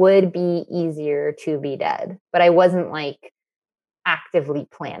 it would be easier to be dead, but I wasn't actively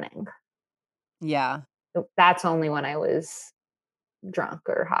planning. Yeah. That's only when I was drunk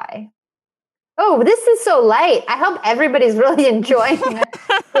or high. Oh, this is so light. I hope everybody's really enjoying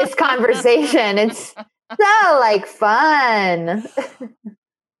this conversation. It's so fun.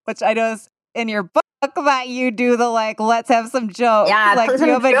 Which I know is in your book that you do the like, let's have some jokes. Yeah, Like, do some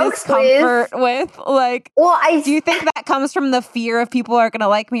you have a jokes, discomfort please. with like? Well, Do you think that comes from the fear of people are going to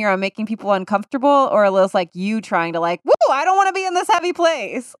like me or I'm making people uncomfortable, or a little like you trying to like, woo, I don't want to be in this heavy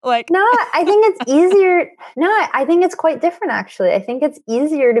place? Like, No, I think it's easier. No, I think it's quite different, actually. I think it's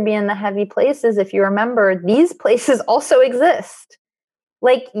easier to be in the heavy places if you remember these places also exist.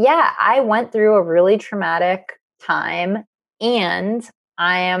 Like, yeah, I went through a really traumatic time, and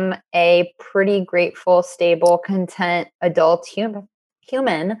I am a pretty grateful, stable, content adult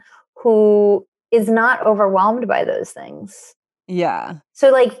human who is not overwhelmed by those things. yeah, So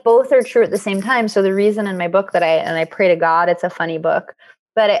like both are true at the same time. So the reason in my book that I pray to God, it's a funny book,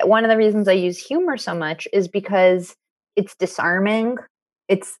 but one of the reasons I use humor so much is because it's disarming.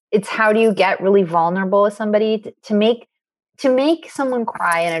 It's how do you get really vulnerable with somebody to make someone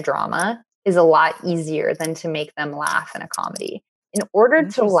cry in a drama is a lot easier than to make them laugh in a comedy. In order to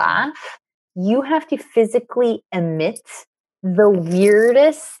interesting. laugh, you have to physically emit the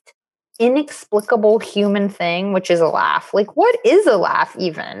weirdest, inexplicable human thing, which is a laugh. Like, what is a laugh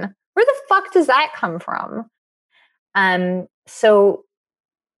even? Where the fuck does that come from? So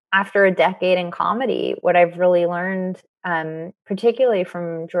after a decade in comedy, what I've really learned, particularly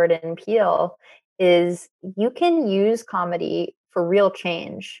from Jordan Peele, is you can use comedy for real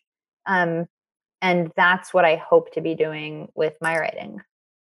change. And that's what I hope to be doing with my writing.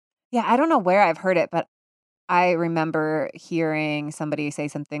 Yeah, I don't know where I've heard it, but I remember hearing somebody say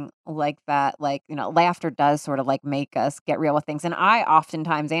something like that, like, laughter does sort of like make us get real with things. And I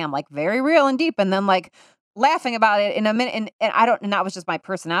oftentimes am like very real and deep and then like laughing about it in a minute. And I don't, and that was just my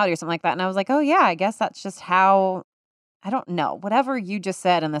personality or something like that. And I was like, oh, yeah, I guess that's just how. I don't know. Whatever you just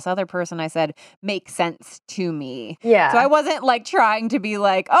said and this other person I said makes sense to me. So I Yeah. wasn't like trying to be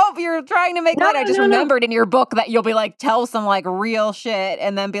like, oh, you're trying to make No, light. I just no, no. remembered in your book that you'll be like, tell some like real shit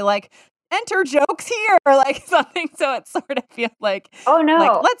and then be like, enter jokes here or like something. So it sort of feels like, Oh,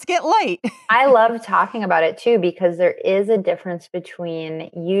 no. let's get light. I love talking about it too, because there is a difference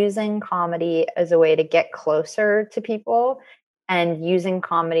between using comedy as a way to get closer to people and using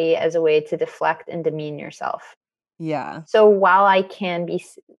comedy as a way to deflect and demean yourself. Yeah. So while I can be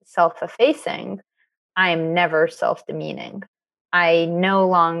self effacing, I am never self demeaning. I no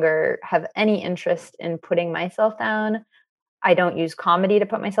longer have any interest in putting myself down. I don't use comedy to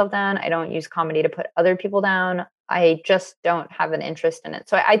put myself down. I don't use comedy to put other people down. I just don't have an interest in it.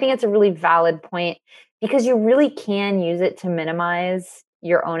 So I think it's a really valid point because you really can use it to minimize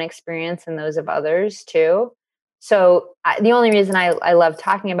your own experience and those of others too. So the only reason I love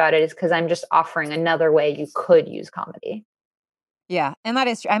talking about it is because I'm just offering another way you could use comedy. Yeah. And that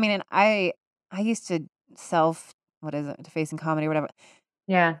is true. I mean, and I used to self, what is it, facing comedy or whatever.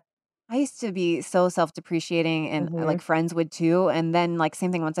 Yeah. I used to be so self-depreciating and, Hmm. like, friends would too, and then, like,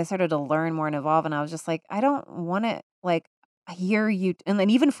 same thing once I started to learn more and evolve, and I was just like, "I don't wanna, like, hear you" and then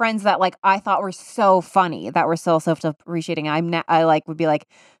even friends that, like, I thought were so funny, that were so self-depreciating, I, like, would be like,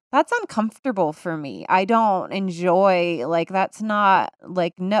 "That's uncomfortable for me. I don't enjoy, like, that's not,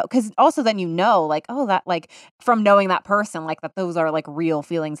 like, no," because also then like, oh, that, like, from knowing that person, like, that those are, like, real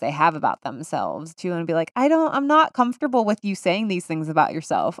feelings they have about themselves too, and be like, I'm not comfortable with you saying these things about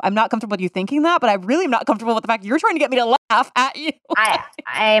yourself. I'm not comfortable with you thinking that, but I really am not comfortable with the fact you're trying to get me to laugh at you."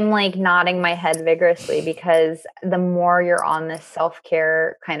 I'm like nodding my head vigorously because the more you're on this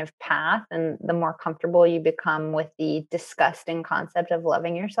self-care kind of path and the more comfortable you become with the disgusting concept of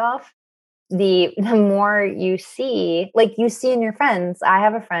loving yourself, the more you see, like you see in your friends. I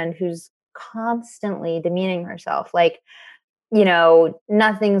have a friend who's constantly demeaning herself. Like,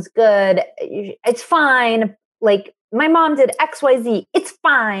 nothing's good. It's fine. Like, my mom did XYZ. It's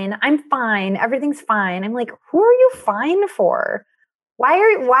fine. I'm fine. Everything's fine. I'm like, who are you fine for? Why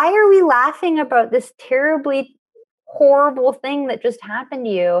are we laughing about this terribly horrible thing that just happened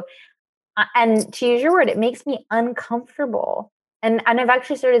to you? And to use your word, it makes me uncomfortable. And I've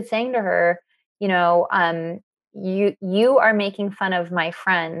actually started saying to her, you are making fun of my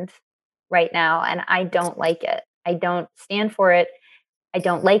friend right now, and I don't like it. I don't stand for it. I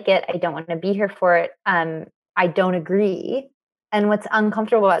don't like it. I don't want to be here for it. I don't agree. And what's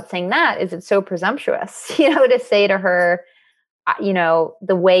uncomfortable about saying that is it's so presumptuous, to say to her,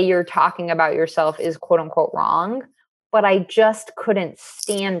 the way you're talking about yourself is quote unquote wrong, but I just couldn't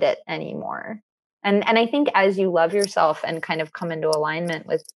stand it anymore. And I think as you love yourself and kind of come into alignment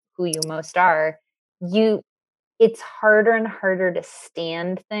with who you most are, it's harder and harder to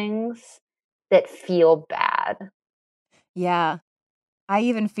stand things that feel bad. Yeah. I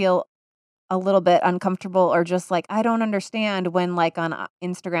even feel a little bit uncomfortable or just like, I don't understand when, like, on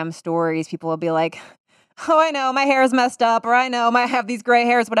Instagram stories, people will be like, oh, I know my hair is messed up, or I know I have these gray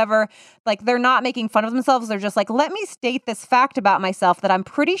hairs, whatever. Like they're not making fun of themselves. They're just like, let me state this fact about myself that I'm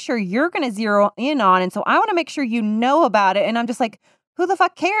pretty sure you're going to zero in on. And so I want to make sure you know about it. And I'm just like, who the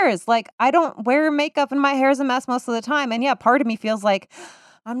fuck cares? Like, I don't wear makeup and my hair's a mess most of the time. And yeah, part of me feels like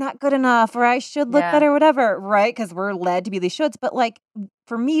I'm not good enough or I should look Yeah. better, whatever, right? Because we're led to be these shoulds. But like,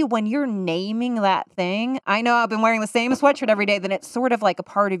 for me, when you're naming that thing, I know I've been wearing the same sweatshirt every day, then it's sort of like a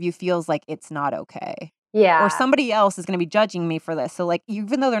part of you feels like it's not okay. Or Yeah. somebody else is going to be judging me for this. So, like,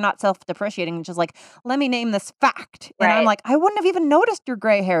 even though they're not self-depreciating, it's just like, let me name this fact. And I'm Right. like, I wouldn't have even noticed your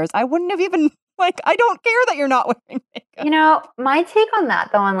gray hairs. I wouldn't have even, like, I don't care that you're not wearing makeup. You know, my take on that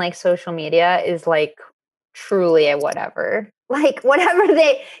though on like social media is like truly a whatever. Like whatever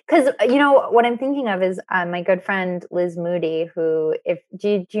they, because you know what I'm thinking of is my good friend Liz Moody, who if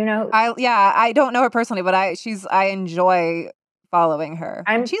do you know? I don't know her personally, but I enjoy following her.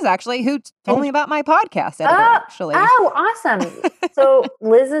 And I'm she's actually who told and me about my podcast editor, oh actually. oh awesome. So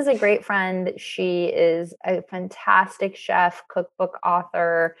Liz is a great friend. She is a fantastic chef, cookbook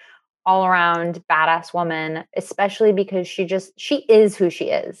author, all around badass woman, especially because she is who she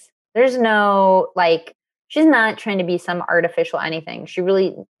is. There's no like she's not trying to be some artificial anything. She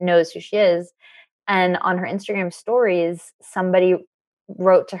really knows who she is. And on her Instagram stories, somebody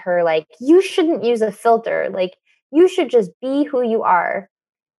wrote to her like, "You shouldn't use a filter. Like you should just be who you are."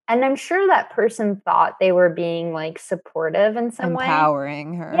 And I'm sure that person thought they were being like supportive in some way.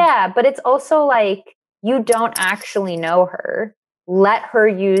 Empowering her. Yeah, but it's also like you don't actually know her. Let her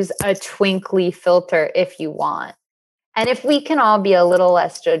use a twinkly filter if you want. And if we can all be a little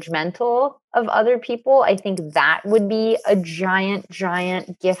less judgmental of other people, I think that would be a giant,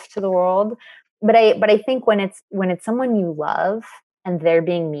 giant gift to the world. But I think when it's someone you love and they're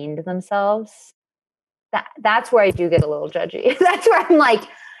being mean to themselves, that's where I do get a little judgy. That's where I'm like,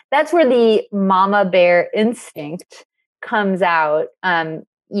 that's where the mama bear instinct comes out.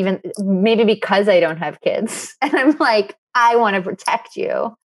 Even maybe because I don't have kids, and I'm like, I want to protect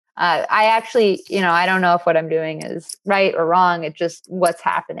you. I actually, I don't know if what I'm doing is right or wrong. It's just what's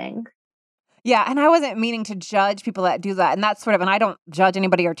happening. Yeah, and I wasn't meaning to judge people that do that, and that's sort of and I don't judge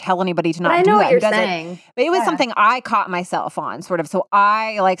anybody or tell anybody to But I not know do what that who you're does it. saying. But it was Yeah. something I caught myself on, sort of. So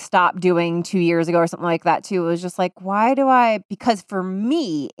I like stopped doing 2 years ago or something like that too. It was just like, why do I because for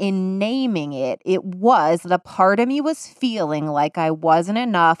me, in naming it, it was that a part of me was feeling like I wasn't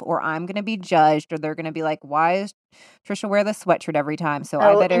enough or I'm gonna be judged or they're gonna be like, why is Trisha wear this sweatshirt every time? So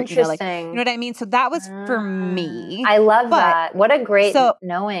I Oh, better, you know interesting. what I mean? So that was for me. I love But that. What a great so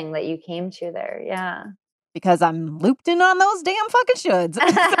knowing that you came to there. Yeah. because I'm looped in on those damn fucking shoulds.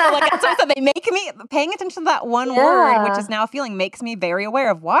 So, like, that's what I said. They make me paying attention to that one word, which Yeah. is now feeling makes me very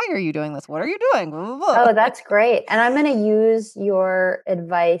aware of why are you doing this? What are you doing? Blah, blah, blah. Oh, that's great. And I'm going to use your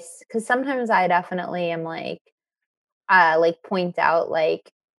advice because sometimes I definitely am like point out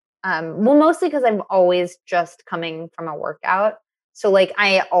well, mostly because I'm always just coming from a workout. So like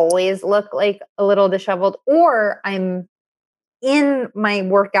I always look like a little disheveled or I'm in my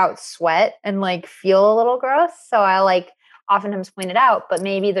workout sweat and like feel a little gross. So I like oftentimes point it out, but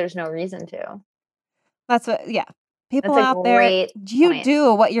maybe there's no reason to. That's what, yeah. People That's a out there, great you point.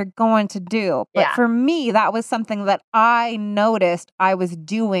 do what you're going to do. But Yeah. for me, that was something that I noticed I was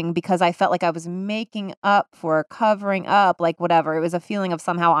doing because I felt like I was making up for covering up, like whatever. It was a feeling of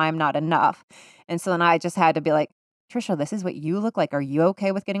somehow I'm not enough. And so then I just had to be like, Trisha, this is what you look like. Are you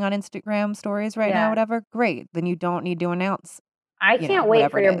okay with getting on Instagram stories right now? Yeah. Whatever. Great. Then you don't need to announce, I you know, can't wait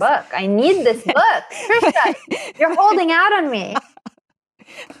whatever for it your is. book. I need this book. Trisha, you're holding out on me.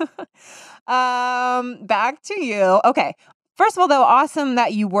 Back to you. Okay. First of all, though, awesome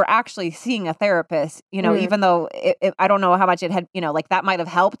that you were actually seeing a therapist, Mm. even though I don't know how much it had, like that might have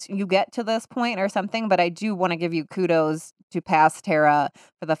helped you get to this point or something, but I do want to give you kudos to past Tara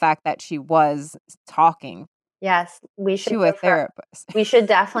for the fact that she was talking Yes, we should to a give her therapist. we should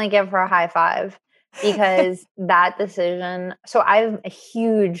definitely give her a high five because that decision. So I'm a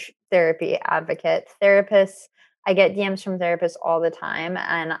huge therapy advocate. Therapists, I get DMs from therapists all the time,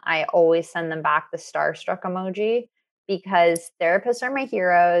 and I always send them back the starstruck emoji because therapists are my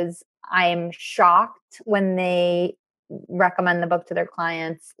heroes. I'm shocked when they recommend the book to their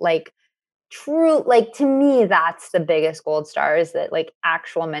clients. Like, true, like to me, that's the biggest gold star is that like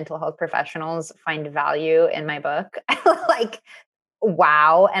actual mental health professionals find value in my book. Like,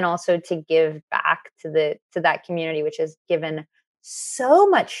 wow. And also to give back to that community which has given so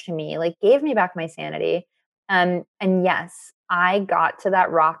much to me, like gave me back my sanity. And yes, I got to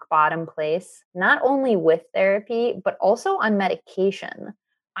that rock bottom place not only with therapy but also on medication.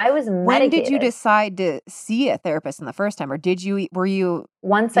 I was When did you medicated. decide to see a therapist in the first time, or did you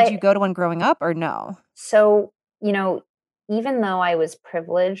Once did you go to one growing up or no? So, even though I was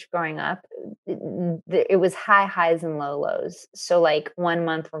privileged growing up, it was high highs and low lows. So, like 1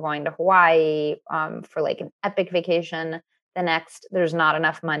 month we're going to Hawaii for like an epic vacation. The next, there's not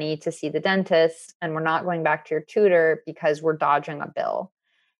enough money to see the dentist, and we're not going back to your tutor because we're dodging a bill.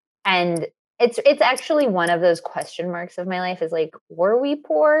 And it's actually one of those question marks of my life is like, were we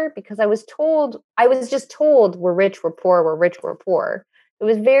poor? Because I was just told we're rich, we're poor, we're rich, we're poor. It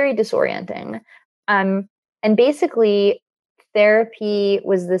was very disorienting. Um, and basically therapy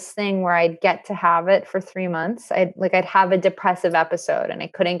was this thing where I'd get to have it for 3 months. I'd have a depressive episode and I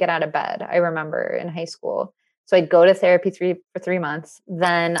couldn't get out of bed. I remember in high school. So I'd go to therapy for 3 months.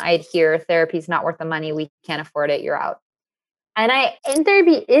 Then I'd hear therapy's not worth the money. We can't afford it. You're out. And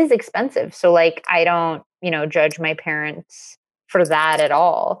therapy is expensive. So like I don't, judge my parents for that at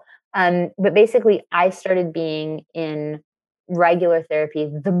all. But basically I started being in regular therapy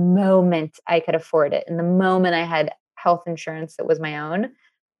the moment I could afford it and the moment I had health insurance that was my own.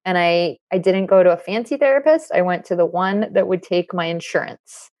 And I didn't go to a fancy therapist. I went to the one that would take my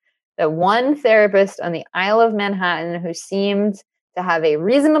insurance. The one therapist on the Isle of Manhattan who seemed to have a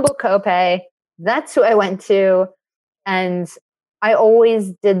reasonable copay. That's who I went to. And I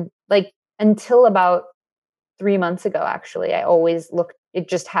always did, like, until about 3 months ago, actually, I always looked, it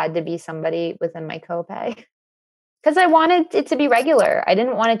just had to be somebody within my copay because I wanted it to be regular. I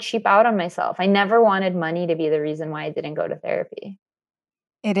didn't want to cheap out on myself. I never wanted money to be the reason why I didn't go to therapy.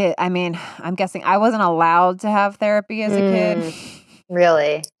 It is. I mean, I'm guessing I wasn't allowed to have therapy as a kid,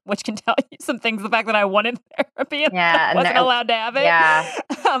 Really? which can tell you some things. The fact that I wanted therapy and Yeah. I wasn't allowed to have it. Yeah.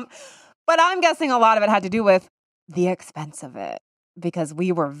 Um, but I'm guessing a lot of it had to do with the expense of it because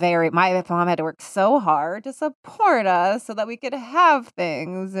my mom had to work so hard to support us so that we could have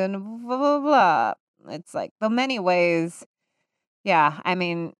things and blah, blah, blah. It's like the many ways. Yeah. I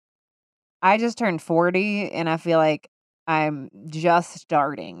mean, I just turned 40 and I feel like I'm just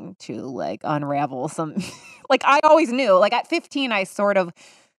starting to like unravel some like I always knew. Like at 15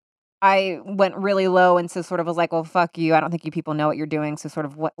 I went really low and so sort of was like, well, fuck you. I don't think you people know what you're doing. So sort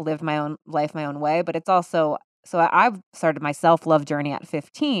of lived my own life my own way. But it's also I've started my self-love journey at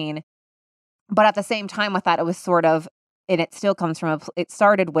 15. But at the same time with that, it was sort of, and it still comes from it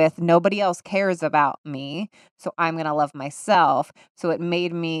started with nobody else cares about me, so I'm gonna love myself. So it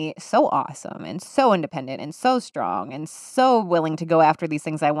made me so awesome and so independent and so strong and so willing to go after these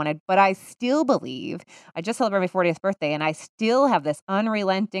things I wanted. But I still believe, I just celebrated my 40th birthday, and I still have this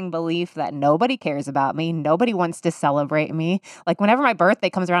unrelenting belief that nobody cares about me. Nobody wants to celebrate me. Like whenever my birthday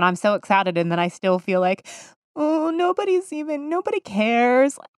comes around, I'm so excited, and then I still feel like, oh, nobody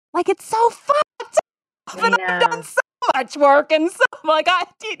cares. Like it's so fun. I And I've done know. so much work and so like I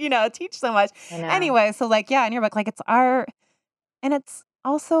teach so much. I know. Anyway, so like yeah, in your book, like it's our and it's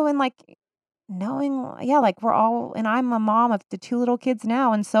also in like knowing yeah, like we're all and I'm a mom of the two little kids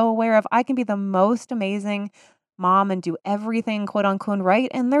now and so aware of I can be the most amazing mom and do everything quote unquote right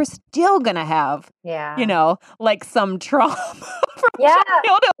and they're still gonna have, Yeah. like some trauma from Yeah.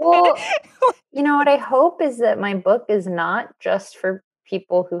 childhood. Well, what I hope is that my book is not just for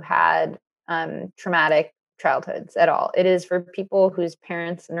people who had traumatic childhoods at all. It is for people whose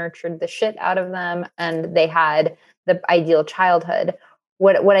parents nurtured the shit out of them and they had the ideal childhood.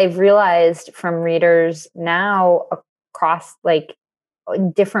 What I've realized from readers now across like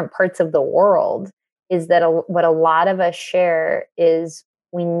different parts of the world is that what a lot of us share is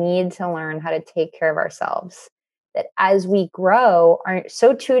we need to learn how to take care of ourselves, that as we grow,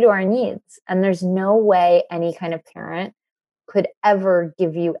 so too do our needs. And there's no way any kind of parent could ever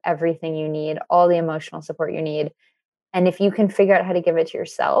give you everything you need, all the emotional support you need. And if you can figure out how to give it to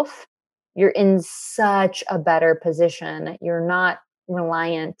yourself, you're in such a better position. You're not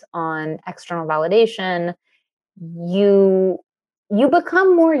reliant on external validation. You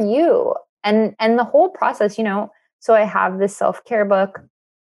become more you. And the whole process, so I have this self-care book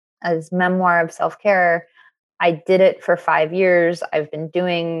as memoir of self-care. I did it for 5 years. I've been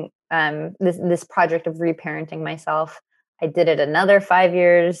doing this project of reparenting myself. I did it another 5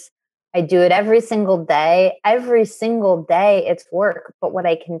 years. I do it every single day. Every single day it's work. But what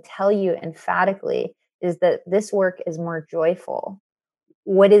I can tell you emphatically is that this work is more joyful.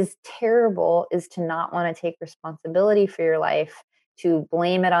 What is terrible is to not want to take responsibility for your life, to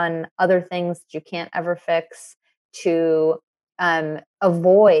blame it on other things that you can't ever fix, to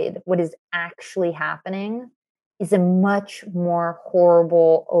avoid what is actually happening is a much more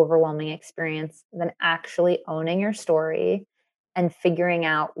horrible, overwhelming experience than actually owning your story and figuring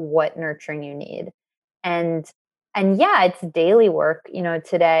out what nurturing you need. And And yeah, it's daily work.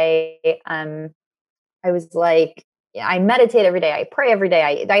 Today, I was like, I meditate every day. I pray every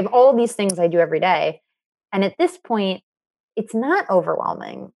day. I have all these things I do every day. And at this point, it's not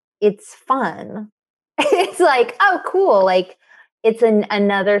overwhelming. It's fun. It's like, oh, cool. Like it's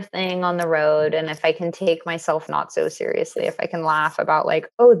another thing on the road. And if I can take myself not so seriously, if I can laugh about like,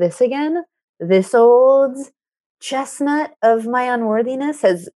 oh, this again, this old chestnut of my unworthiness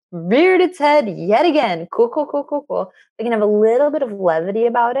has reared its head yet again. Cool, cool, cool, cool, cool. I can have a little bit of levity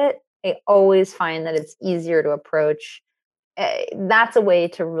about it. I always find that it's easier to approach. That's a way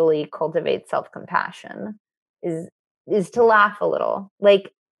to really cultivate self-compassion is to laugh a little,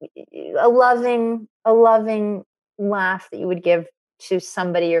 like a loving laugh that you would give to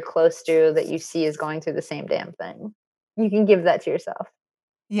somebody you're close to that you see is going through the same damn thing. You can give that to yourself.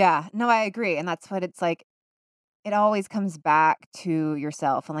 Yeah, no, I agree, and that's what it's like. It always comes back to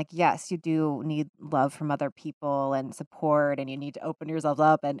yourself, and, like, yes, you do need love from other people and support, and you need to open yourself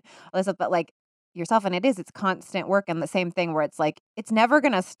up and all this stuff, but, like, yourself and it's constant work, and the same thing where it's like, it's never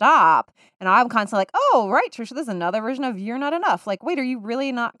gonna stop, and I'm constantly like, "Oh, right, Trisha, there's another version of you're not enough." Like, wait, are you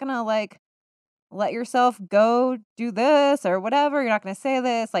really not gonna, like, let yourself go do this or whatever? You're not gonna say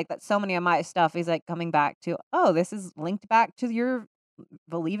this? Like, that's so many of my stuff is, like, coming back to, "Oh, this is linked back to your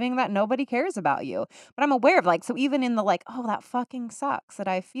believing that nobody cares about you." But I'm aware of, like, so even in the, like, "Oh, that fucking sucks that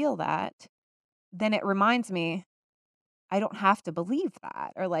I feel that," then it reminds me I don't have to believe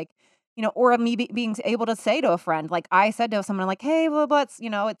that, or, like, or me being able to say to a friend, like, I said to someone, like, "Hey, blah, blah,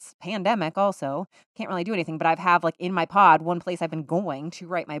 it's pandemic also, can't really do anything," but I've have, like, in my pod, one place I've been going to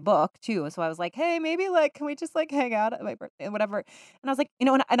write my book too, so I was like, "Hey, maybe, like, can we just, like, hang out at my birthday," whatever, and I was like,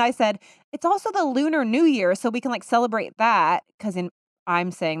 and I said, "It's also the Lunar New Year, so we can, like, celebrate that," 'cause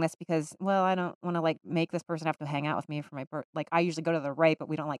I'm saying this because, well, I don't wanna, like, make this person have to hang out with me for my like, I usually go to the rite, but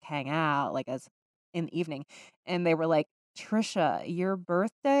we don't, like, hang out, like, as in the evening, and they were like, "Trisha, your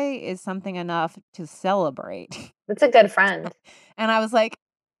birthday is something enough to celebrate." That's a good friend. And I was like,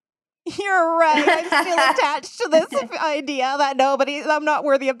 "You're right. I'm still attached to this idea that I'm not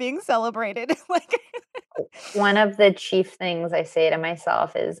worthy of being celebrated." Like, One of the chief things I say to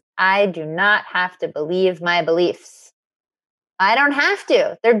myself is, I do not have to believe my beliefs. I don't have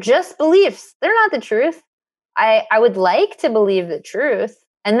to. They're just beliefs. They're not the truth. I would like to believe the truth.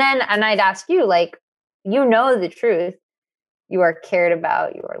 And I'd ask you, like, the truth. You are cared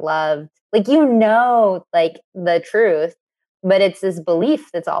about, you are loved. Like, like the truth, but it's this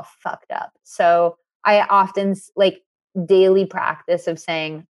belief that's all fucked up. So I often like daily practice of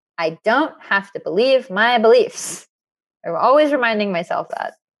saying, I don't have to believe my beliefs. I'm always reminding myself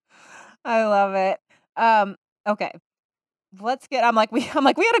that. I love it. Okay. I'm like, we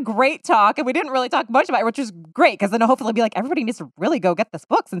had a great talk and we didn't really talk much about it, which is great because then hopefully I'll be like, everybody needs to really go get this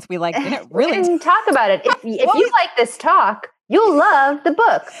book since we like didn't really and talk about it. If you like this talk, you'll love the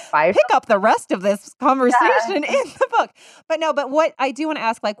book. Pick up the rest of this conversation in the book. But what I do want to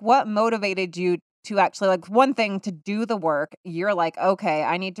ask, like, what motivated you to actually, like, one thing to do the work? You're like, okay,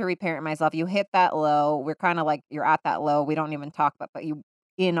 I need to reparent myself. You hit that low. We're kind of like, you're at that low. We don't even talk about, but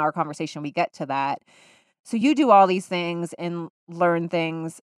in our conversation, we get to that. So you do all these things and learn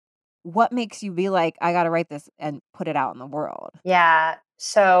things. What makes you be like, I got to write this and put it out in the world? Yeah.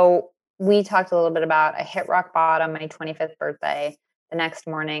 So we talked a little bit about I hit rock bottom my 25th birthday. The next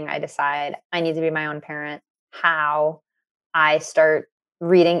morning, I decide I need to be my own parent. How? I start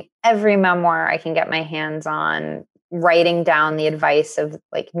reading every memoir I can get my hands on, writing down the advice of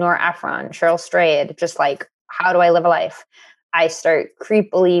like Nora Ephron, Cheryl Strayed, just like, how do I live a life? I start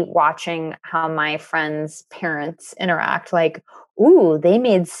creepily watching how my friends' parents interact. Like, ooh, they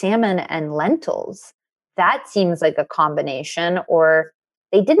made salmon and lentils. That seems like a combination. Or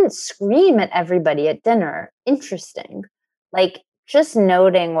they didn't scream at everybody at dinner. Interesting. Like, just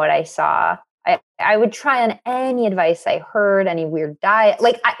noting what I saw. I would try on any advice I heard, any weird diet.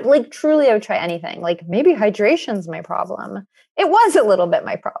 Like truly, I would try anything. Like, maybe hydration's my problem. It was a little bit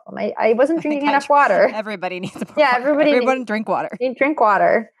my problem. I wasn't drinking enough water. Everybody needs water. Yeah, everyone drink water. Drink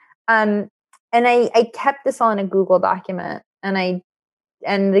water. And I kept this all in a Google document, and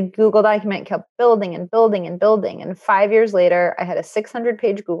the Google document kept building and building and building. And 5 years later, I had a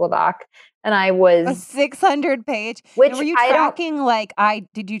 600-page Google Doc, and I was a 600-page. Which were you tracking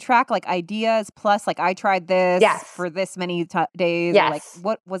did you track like ideas plus like I tried this for this many days? Yes. Or, like,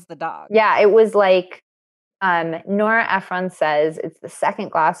 what was the dog? Yeah, it was like Nora Ephron says it's the second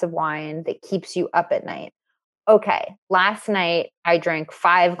glass of wine that keeps you up at night. Okay, last night I drank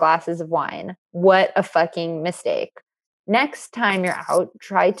 5 glasses of wine. What a fucking mistake. Next time you're out,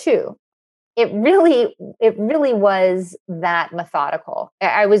 try 2. It really was that methodical.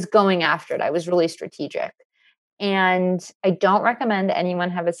 I was going after it. I was really strategic. And I don't recommend anyone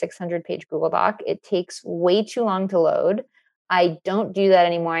have a 600-page Google Doc. It takes way too long to load. I don't do that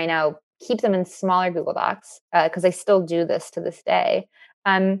anymore. I now keep them in smaller Google Docs because I still do this to this day.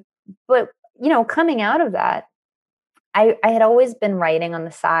 But, coming out of that, I had always been writing on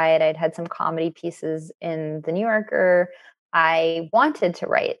the side. I'd had some comedy pieces in the New Yorker. I wanted to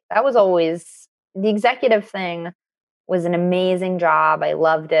write. That was always the executive thing was an amazing job. I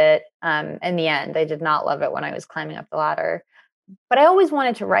loved it. In the end, I did not love it when I was climbing up the ladder, but I always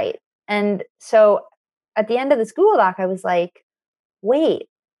wanted to write. And so at the end of this Google Doc, I was like, wait,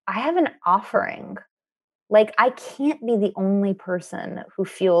 I have an offering. Like, I can't be the only person who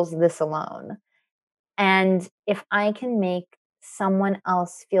feels this alone. And if I can make someone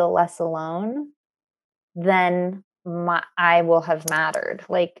else feel less alone, then I will have mattered.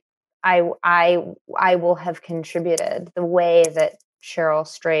 Like I will have contributed the way that Cheryl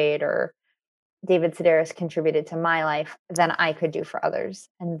Strayed or David Sedaris contributed to my life than I could do for others.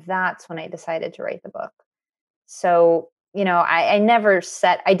 And that's when I decided to write the book. So, I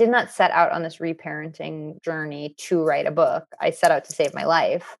did not set out on this reparenting journey to write a book. I set out to save my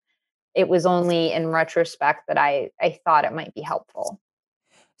life. It was only in retrospect that I thought it might be helpful.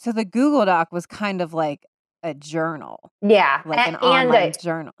 So the Google Doc was kind of like a journal, Yeah, like an online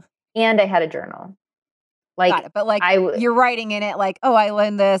journal. And I had a journal. Got it. But like you're writing in it like, oh, I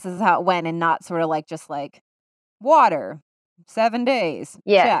learned this is how it went, and not sort of like just like water, 7 days,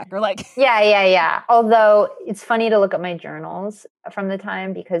 check, or like Yeah. Although it's funny to look at my journals from the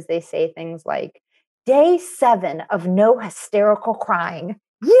time because they say things like day 7 of no hysterical crying.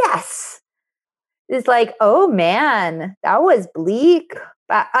 Yes. It's like, oh man, that was bleak.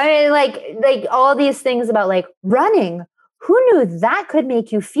 But I mean, like all these things about like running. Who knew that could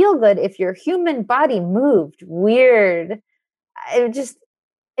make you feel good if your human body moved? Weird. It's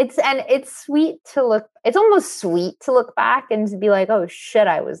sweet to look. It's almost sweet to look back and to be like, oh shit,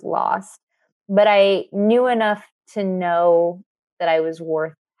 I was lost. But I knew enough to know that I was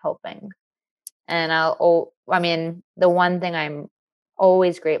worth helping. And the one thing I'm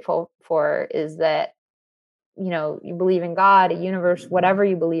always grateful for is that, you believe in God, a universe, whatever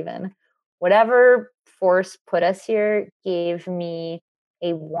you believe in, whatever force put us here gave me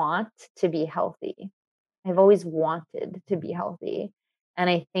a want to be healthy. I've always wanted to be healthy. And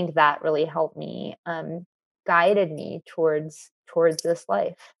I think that really helped me, guided me towards this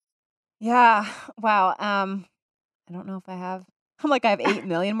life. Yeah. Wow. I don't know if I have. I'm like I have 8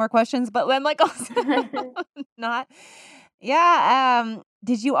 million more questions, but then like also not. Yeah.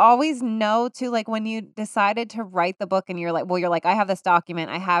 Did you always know to like when you decided to write the book and you're like, I have this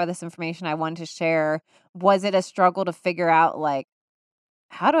document, I have this information I want to share. Was it a struggle to figure out like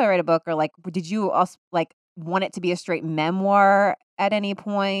how do I write a book? Or like did you also like want it to be a straight memoir at any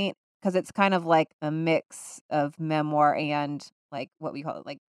point? Because it's kind of like a mix of memoir and like what we call it,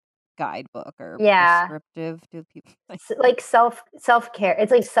 like guidebook or Yeah. prescriptive to people. Like self-care.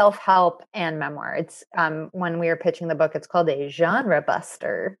 It's like self-help and memoir. It's when we were pitching the book, it's called a genre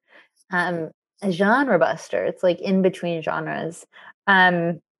buster. A genre buster. It's like in between genres.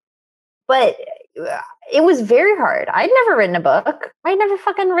 But it was very hard. I'd never written a book. I'd never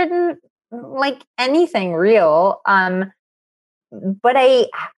fucking written like anything real. But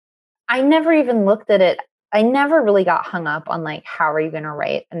I never even looked at it. I never really got hung up on like, how are you going to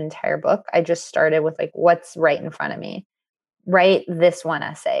write an entire book? I just started with like, what's right in front of me? Write this one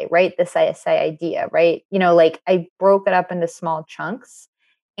essay, write this essay idea, right? Like I broke it up into small chunks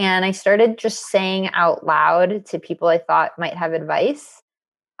and I started just saying out loud to people I thought might have advice.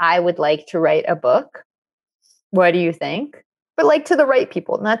 I would like to write a book. What do you think? But like to the right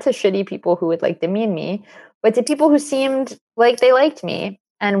people, not to shitty people who would like demean me, but to people who seemed like they liked me.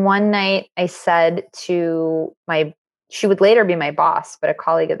 And one night I said to she would later be my boss, but a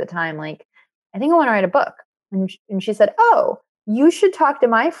colleague at the time, like, I think I want to write a book. And she said, oh, you should talk to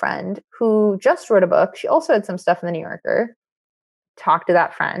my friend who just wrote a book. She also had some stuff in the New Yorker. Talk to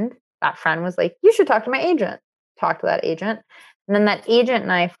that friend. That friend was like, you should talk to my agent. Talk to that agent. And then that agent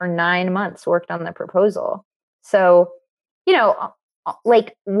and I, for 9 months, worked on the proposal. So,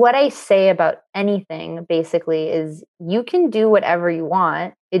 like what I say about anything basically is you can do whatever you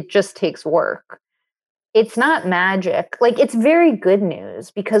want. It just takes work. It's not magic. Like it's very good news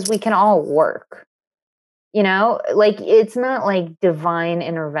because we can all work. Like it's not like divine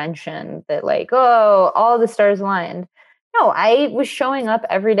intervention that like, oh, all the stars aligned. No, I was showing up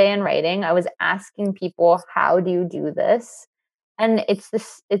every day and writing. I was asking people, how do you do this? And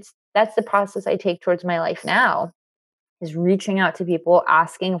that's the process I take towards my life now, is reaching out to people,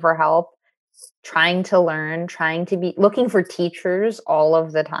 asking for help, trying to learn, trying to be looking for teachers all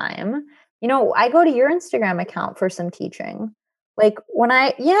of the time. I go to your Instagram account for some teaching. Like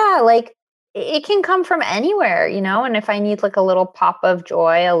like it can come from anywhere, and if I need like a little pop of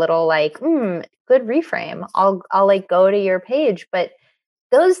joy, a little like, good reframe, I'll like go to your page. But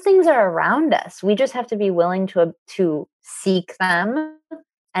those things are around us. We just have to be willing to seek them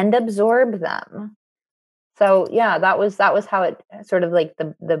and absorb them. So yeah, that was how it sort of like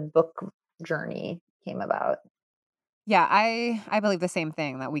the book journey came about. Yeah, I believe the same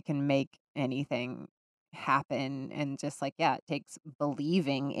thing that we can make anything happen and just like yeah, it takes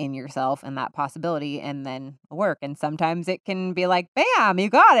believing in yourself and that possibility and then work. And sometimes it can be like bam, you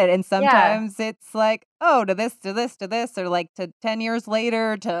got it. And Yeah. sometimes it's like, oh, to this, to this, to this, or like to 10 years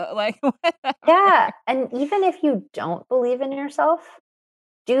later to like whatever. Yeah, and even if you don't believe in yourself,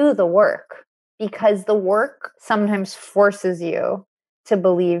 do the work, because the work sometimes forces you to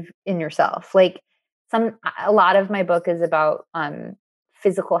believe in yourself. Like a lot of my book is about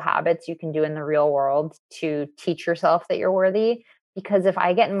physical habits you can do in the real world to teach yourself that you're worthy. Because if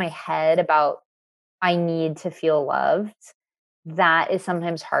I get in my head about I need to feel loved, that is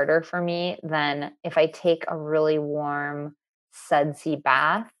sometimes harder for me than if I take a really warm sudsy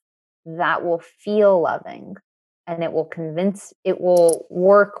bath. That will feel loving, and it will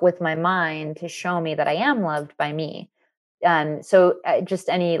work with my mind to show me that I am loved by me. So just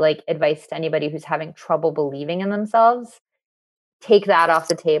any like advice to anybody who's having trouble believing in themselves, take that off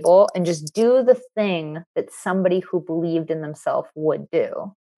the table and just do the thing that somebody who believed in themselves would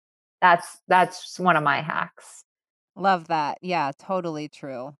do. That's one of my hacks. Love that. Yeah, totally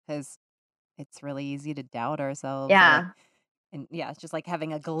true. Because it's really easy to doubt ourselves or like Yeah. and yeah, it's just like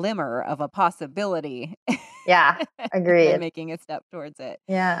having a glimmer of a possibility Yeah. and then Agreed. making a step towards it.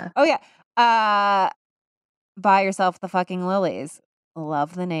 Yeah. Oh yeah. Uh Buy Yourself the Fucking Lilies.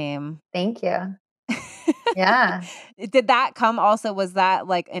 Love the name. Thank you. Yeah. Did that come also was that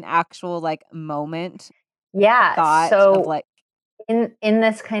like an actual like moment Yeah. thought of So like in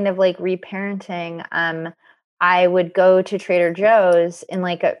this kind of like reparenting, I would go to Trader Joe's in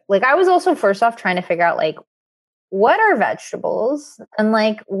like I was also first off trying to figure out like what are vegetables and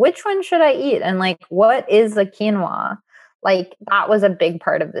like which one should I eat and like what is a quinoa? Like that was a big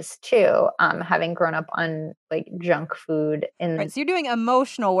part of this too. Having grown up on like junk food right, in so you're doing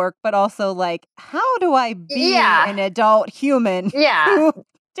emotional work, but also like, how do I be yeah, an adult human yeah. who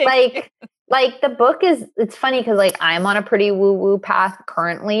takes care Like the book is it's funny because like I'm on a pretty woo woo path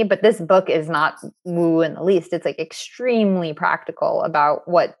currently, but this book is not woo in the least. It's like extremely practical about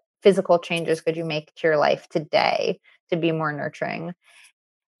what physical changes could you make to your life today to be more nurturing.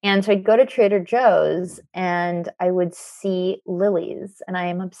 And so I'd go to Trader Joe's and I would see lilies, and I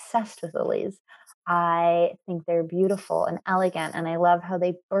am obsessed with lilies. I think they're beautiful and elegant, and I love how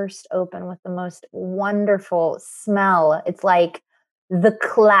they burst open with the most wonderful smell. It's like the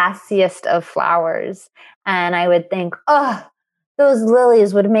classiest of flowers. And I would think, oh, those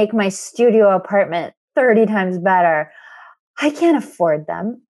lilies would make my studio apartment 30 times better. I can't afford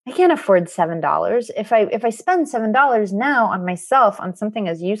them. I can't afford $7. If I spend $7 now on myself on something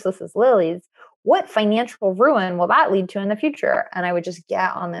as useless as lilies, what financial ruin will that lead to in the future? And I would just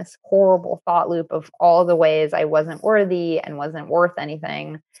get on this horrible thought loop of all the ways I wasn't worthy and wasn't worth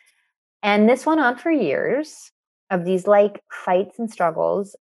anything. And this went on for years of these like fights and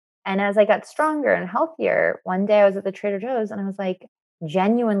struggles. And as I got stronger and healthier, one day I was at the Trader Joe's and I was like,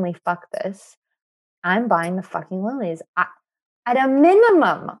 genuinely, fuck this. I'm buying the fucking lilies. At a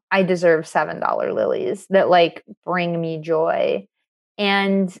minimum, I deserve $7 lilies that like bring me joy.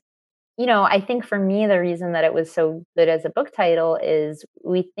 And, I think for me, the reason that it was so good as a book title is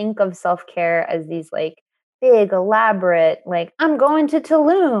we think of self care as these like big, elaborate, like, I'm going to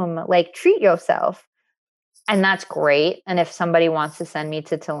Tulum, like, treat yourself. And that's great. And if somebody wants to send me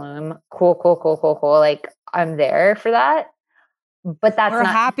to Tulum, cool, cool, cool, cool, cool. Like, I'm there for that. But that's we're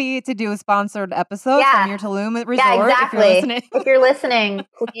not, happy to do a sponsored episode from yeah. your Tulum Yeah, resort if you're exactly. listening. If you're listening,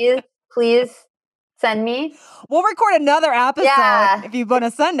 please send me. We'll record another episode Yeah, if you want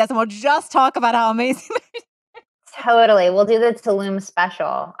to send us and we'll just talk about how amazing totally. We'll do the Tulum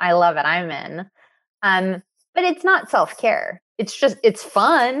special. I love it. I'm in. But it's not self-care. It's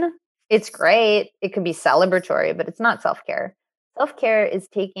fun. It's great. It could be celebratory, but it's not self-care. Self-care is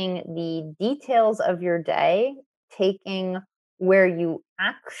taking the details of your day, taking where you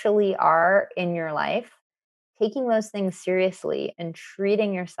actually are in your life, taking those things seriously and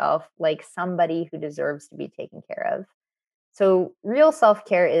treating yourself like somebody who deserves to be taken care of. So, real self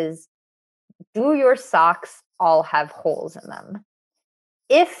care is, do your socks all have holes in them?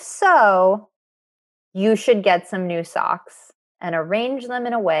 If so, you should get some new socks and arrange them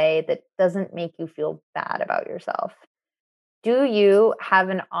in a way that doesn't make you feel bad about yourself. Do you have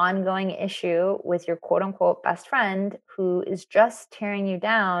an ongoing issue with your quote unquote best friend who is just tearing you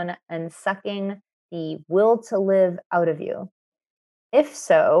down and sucking the will to live out of you? If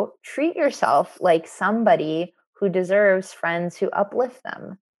so, treat yourself like somebody who deserves friends who uplift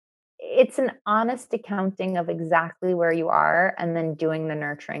them. It's an honest accounting of exactly where you are and then doing the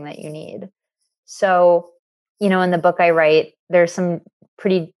nurturing that you need. So, in the book I write, there's some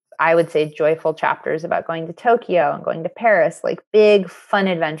pretty, I would say, joyful chapters about going to Tokyo and going to Paris, like big fun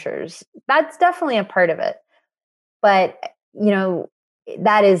adventures. That's definitely a part of it. But,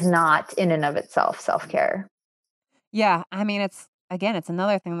 that is not in and of itself self-care. Yeah. I mean, it's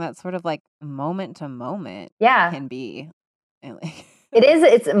another thing that's sort of like moment to moment Yeah, can be. And, like, it is.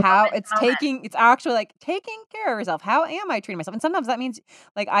 It's a how moment it's to moment. it's actually like taking care of yourself. How am I treating myself? And sometimes that means,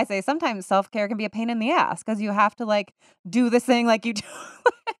 like I say, sometimes self-care can be a pain in the ass because you have to like do this thing like you do.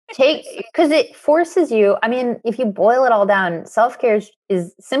 Because it forces you. I mean, if you boil it all down, self-care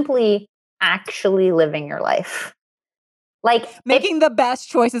is simply actually living your life. Like Making the best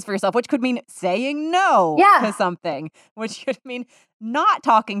choices for yourself, which could mean saying no yeah, to something, which could mean not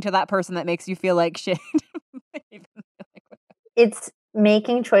talking to that person that makes you feel like shit. it's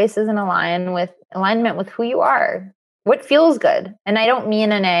making choices in alignment with who you are, what feels good. And I don't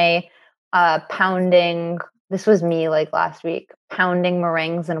mean in a pounding. This was me like last week, pounding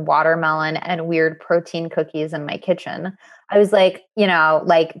meringues and watermelon and weird protein cookies in my kitchen. I was like,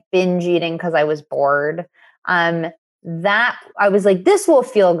 like binge eating because I was bored. That I was like, this will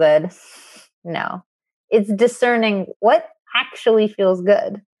feel good. No, it's discerning what actually feels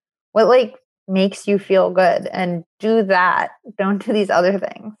good, what like makes you feel good, and do that. Don't do these other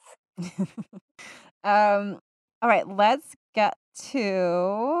things. All right, let's get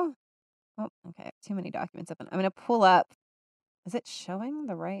to. Oh, okay, I have too many documents open. I'm going to pull up. Is it showing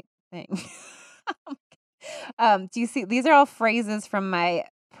the right thing? Do you see? These are all phrases from my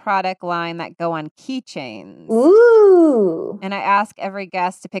product line that go on keychains. Ooh. And I ask every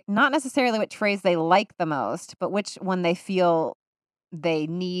guest to pick not necessarily which phrase they like the most, but which one they feel they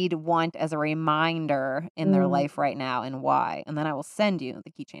want as a reminder in their life right now and why. And then I will send you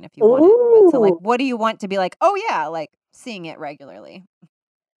the keychain if you want it. But so, like, what do you want to be like, oh, yeah, like seeing it regularly?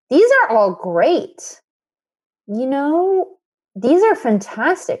 These are all great. These are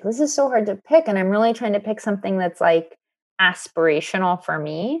fantastic. This is so hard to pick. And I'm really trying to pick something that's like aspirational for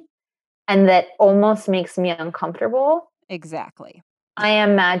me and that almost makes me uncomfortable. Exactly. I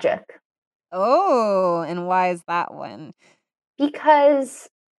am magic. Oh, and why is that one? Because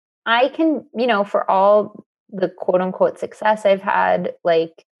I can, for all the quote unquote success I've had,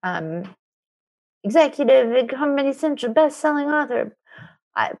 like executive Comedy Central best-selling author,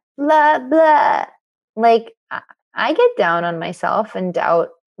 blah blah. Like I get down on myself and doubt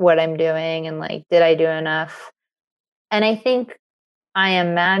what I'm doing and like, did I do enough? And I think I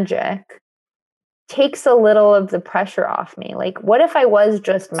am magic takes a little of the pressure off me. Like, what if I was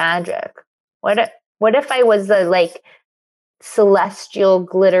just magic? What if I was a like celestial,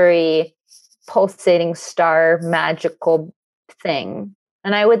 glittery, pulsating star, magical thing?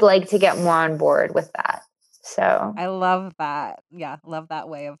 And I would like to get more on board with that. So I love that. Yeah, love that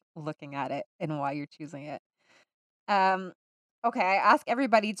way of looking at it and why you're choosing it. Okay, I ask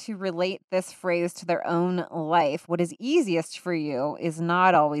everybody to relate this phrase to their own life. What is easiest for you is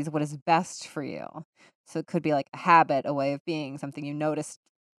not always what is best for you. So it could be like a habit, a way of being, something you noticed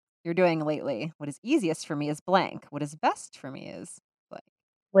you're doing lately. What is easiest for me is blank. What is best for me is blank.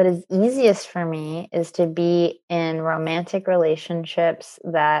 what is easiest for me is to be in romantic relationships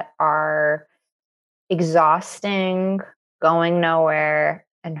that are exhausting, going nowhere,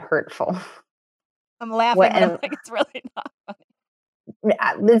 and hurtful. I'm laughing, What but I'm and like, it's really not funny.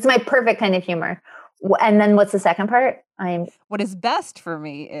 it's my perfect kind of humor. And then what's the second part? What is best for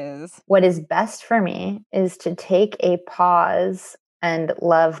me is What is best for me is to take a pause and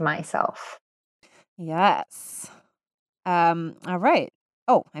love myself. yes. All right.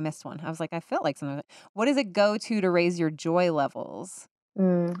 Oh, I missed one. I was like, I felt like something. What is a go-to to raise your joy levels?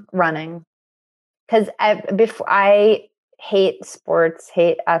 Running. Because I hate sports,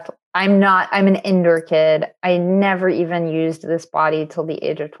 I'm an indoor kid. I never even used this body till the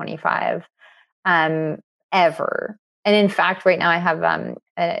age of 25, ever. And in fact, right now I have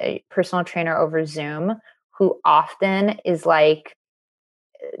a personal trainer over Zoom who often is like,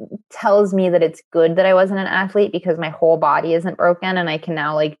 tells me that it's good that I wasn't an athlete because my whole body isn't broken and I can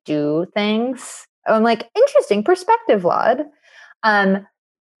now like do things. I'm like, interesting perspective, Laud.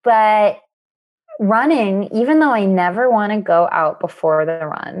 But running, even though I never want to go out before the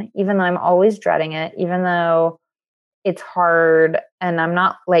run, even though I'm always dreading it, even though it's hard and I'm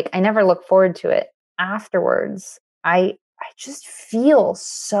not like, I never look forward to it afterwards, I I just feel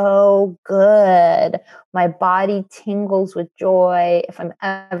so good. My body tingles with joy. If I'm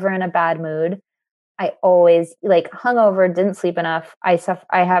ever in a bad mood, I always like hungover, didn't sleep enough. I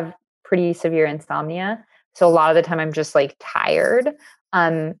have pretty severe insomnia. So a lot of the time I'm just like tired.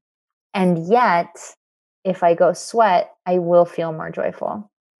 Um, and yet if I go sweat, I will feel more joyful.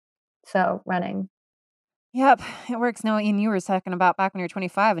 So running. Yep, it works. No, and you were talking about back when you were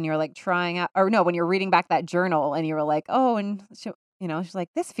 25 and you were like trying out, or no, when you're reading back that journal and you were like, oh, and she's like,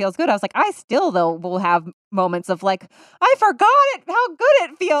 this feels good. I was like, I still though will have moments of like, I forgot it, how good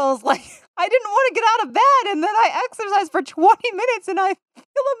it feels. Like I didn't want to get out of bed, and then I exercised for 20 minutes and I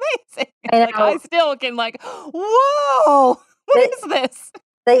feel amazing. I Like I know. still can like, whoa, what The, is this?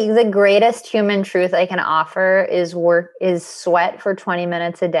 the greatest human truth I can offer is sweat for 20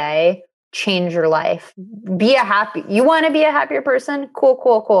 minutes a day. Change your life. You want to be a happier person?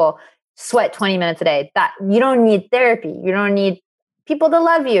 Cool. Sweat 20 minutes a day. That you don't need therapy. You don't need people to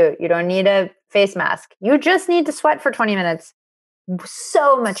love you. You don't need a face mask. You just need to sweat for 20 minutes.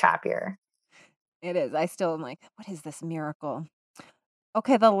 So much happier. It is. I still am like, what is this miracle?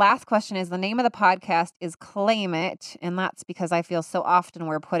 Okay, the last question is the name of the podcast is Claim It. And that's because I feel so often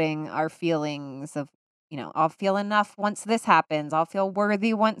we're putting our feelings of, I'll feel enough once this happens. I'll feel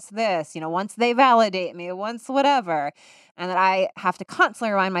worthy once this, once they validate me, once whatever. And that I have to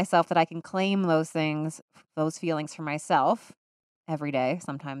constantly remind myself that I can claim those things, those feelings for myself every day,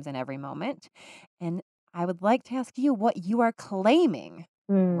 sometimes in every moment. And I would like to ask you what you are claiming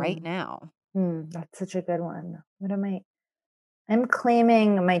right now. That's such a good one. I'm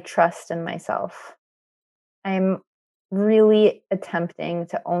claiming my trust in myself. I'm really attempting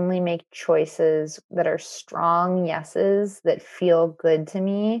to only make choices that are strong yeses that feel good to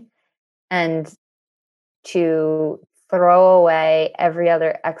me, and to throw away every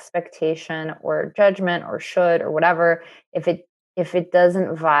other expectation or judgment or should or whatever if it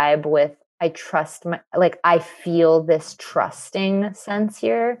doesn't vibe with I trust I feel this trusting sense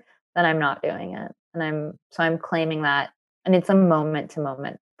here, then I'm not doing it. And I'm claiming that, and it's a moment to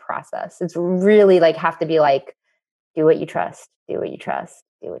moment process. It's really like have to be like do what you trust, do what you trust,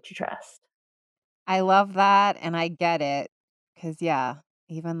 do what you trust. I love that, and I get it, because yeah,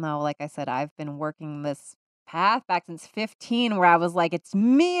 even though, like I said, I've been working this path back since 15 where I was like, "It's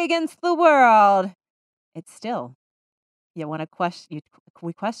me against the world," it's still you wanna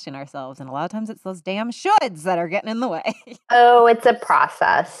we question ourselves, and a lot of times it's those damn shoulds that are getting in the way. Oh, it's a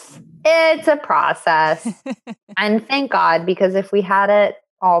process. It's a process. And thank God, because if we had it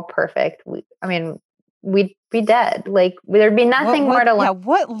all perfect, we'd be dead. Like there'd be nothing more to learn.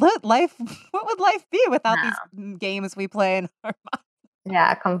 What would life be without No. these games we play in our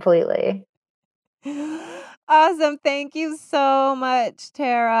Yeah, completely. Awesome. Thank you so much,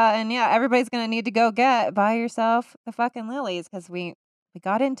 Tara. And yeah, everybody's gonna need to go buy yourself the fucking lilies because we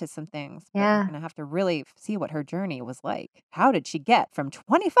got into some things, but we're Yeah. gonna have to really see what her journey was like. How did she get from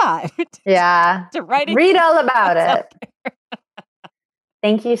 25 Yeah. to writing? Read all about self-help? it.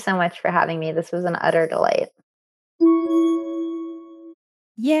 Thank you so much for having me. This was an utter delight.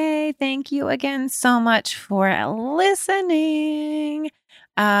 Yay. Thank you again so much for listening.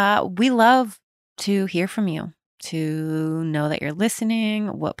 We love to hear from you, to know that you're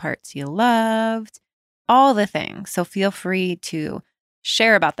listening, what parts you loved, all the things. So feel free to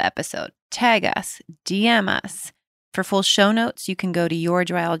share about the episode, tag us, DM us. For full show notes, you can go to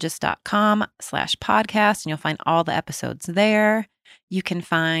yourjoyologist.com/podcast and you'll find all the episodes there. You can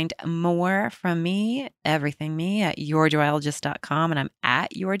find more from me, everything me, at yourjoyologist.com, and I'm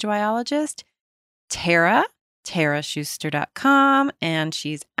at yourjoyologist. Tara, taraschuster.com, and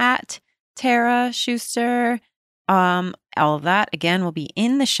she's at Tara Schuster. All of that, again, will be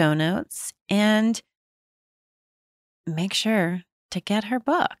in the show notes. And make sure to get her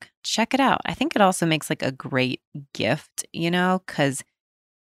book. Check it out. I think it also makes like a great gift, because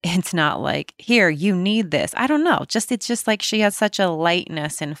it's not like, here, you need this. I don't know. It's just like she has such a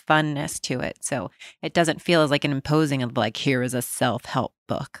lightness and funness to it. So it doesn't feel as like an imposing of like, here is a self-help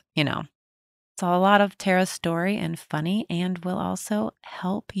book, It's a lot of Tara's story and funny and will also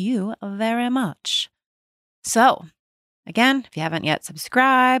help you very much. So again, if you haven't yet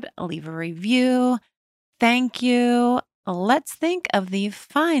subscribed, leave a review. Thank you. Let's think of the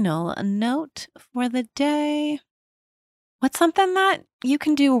final note for the day. What's something that you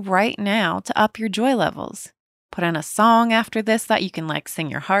can do right now to up your joy levels? Put on a song after this that you can like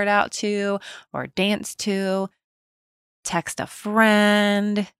sing your heart out to or dance to. Text a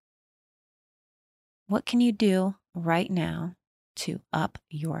friend. What can you do right now to up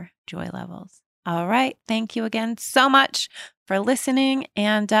your joy levels? All right. Thank you again so much for listening,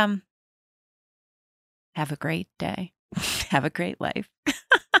 and have a great day. Have a great life.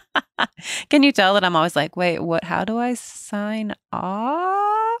 Can you tell that I'm always like, wait, what? How do I sign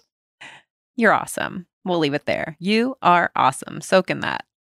off? You're awesome. We'll leave it there. You are awesome. Soak in that.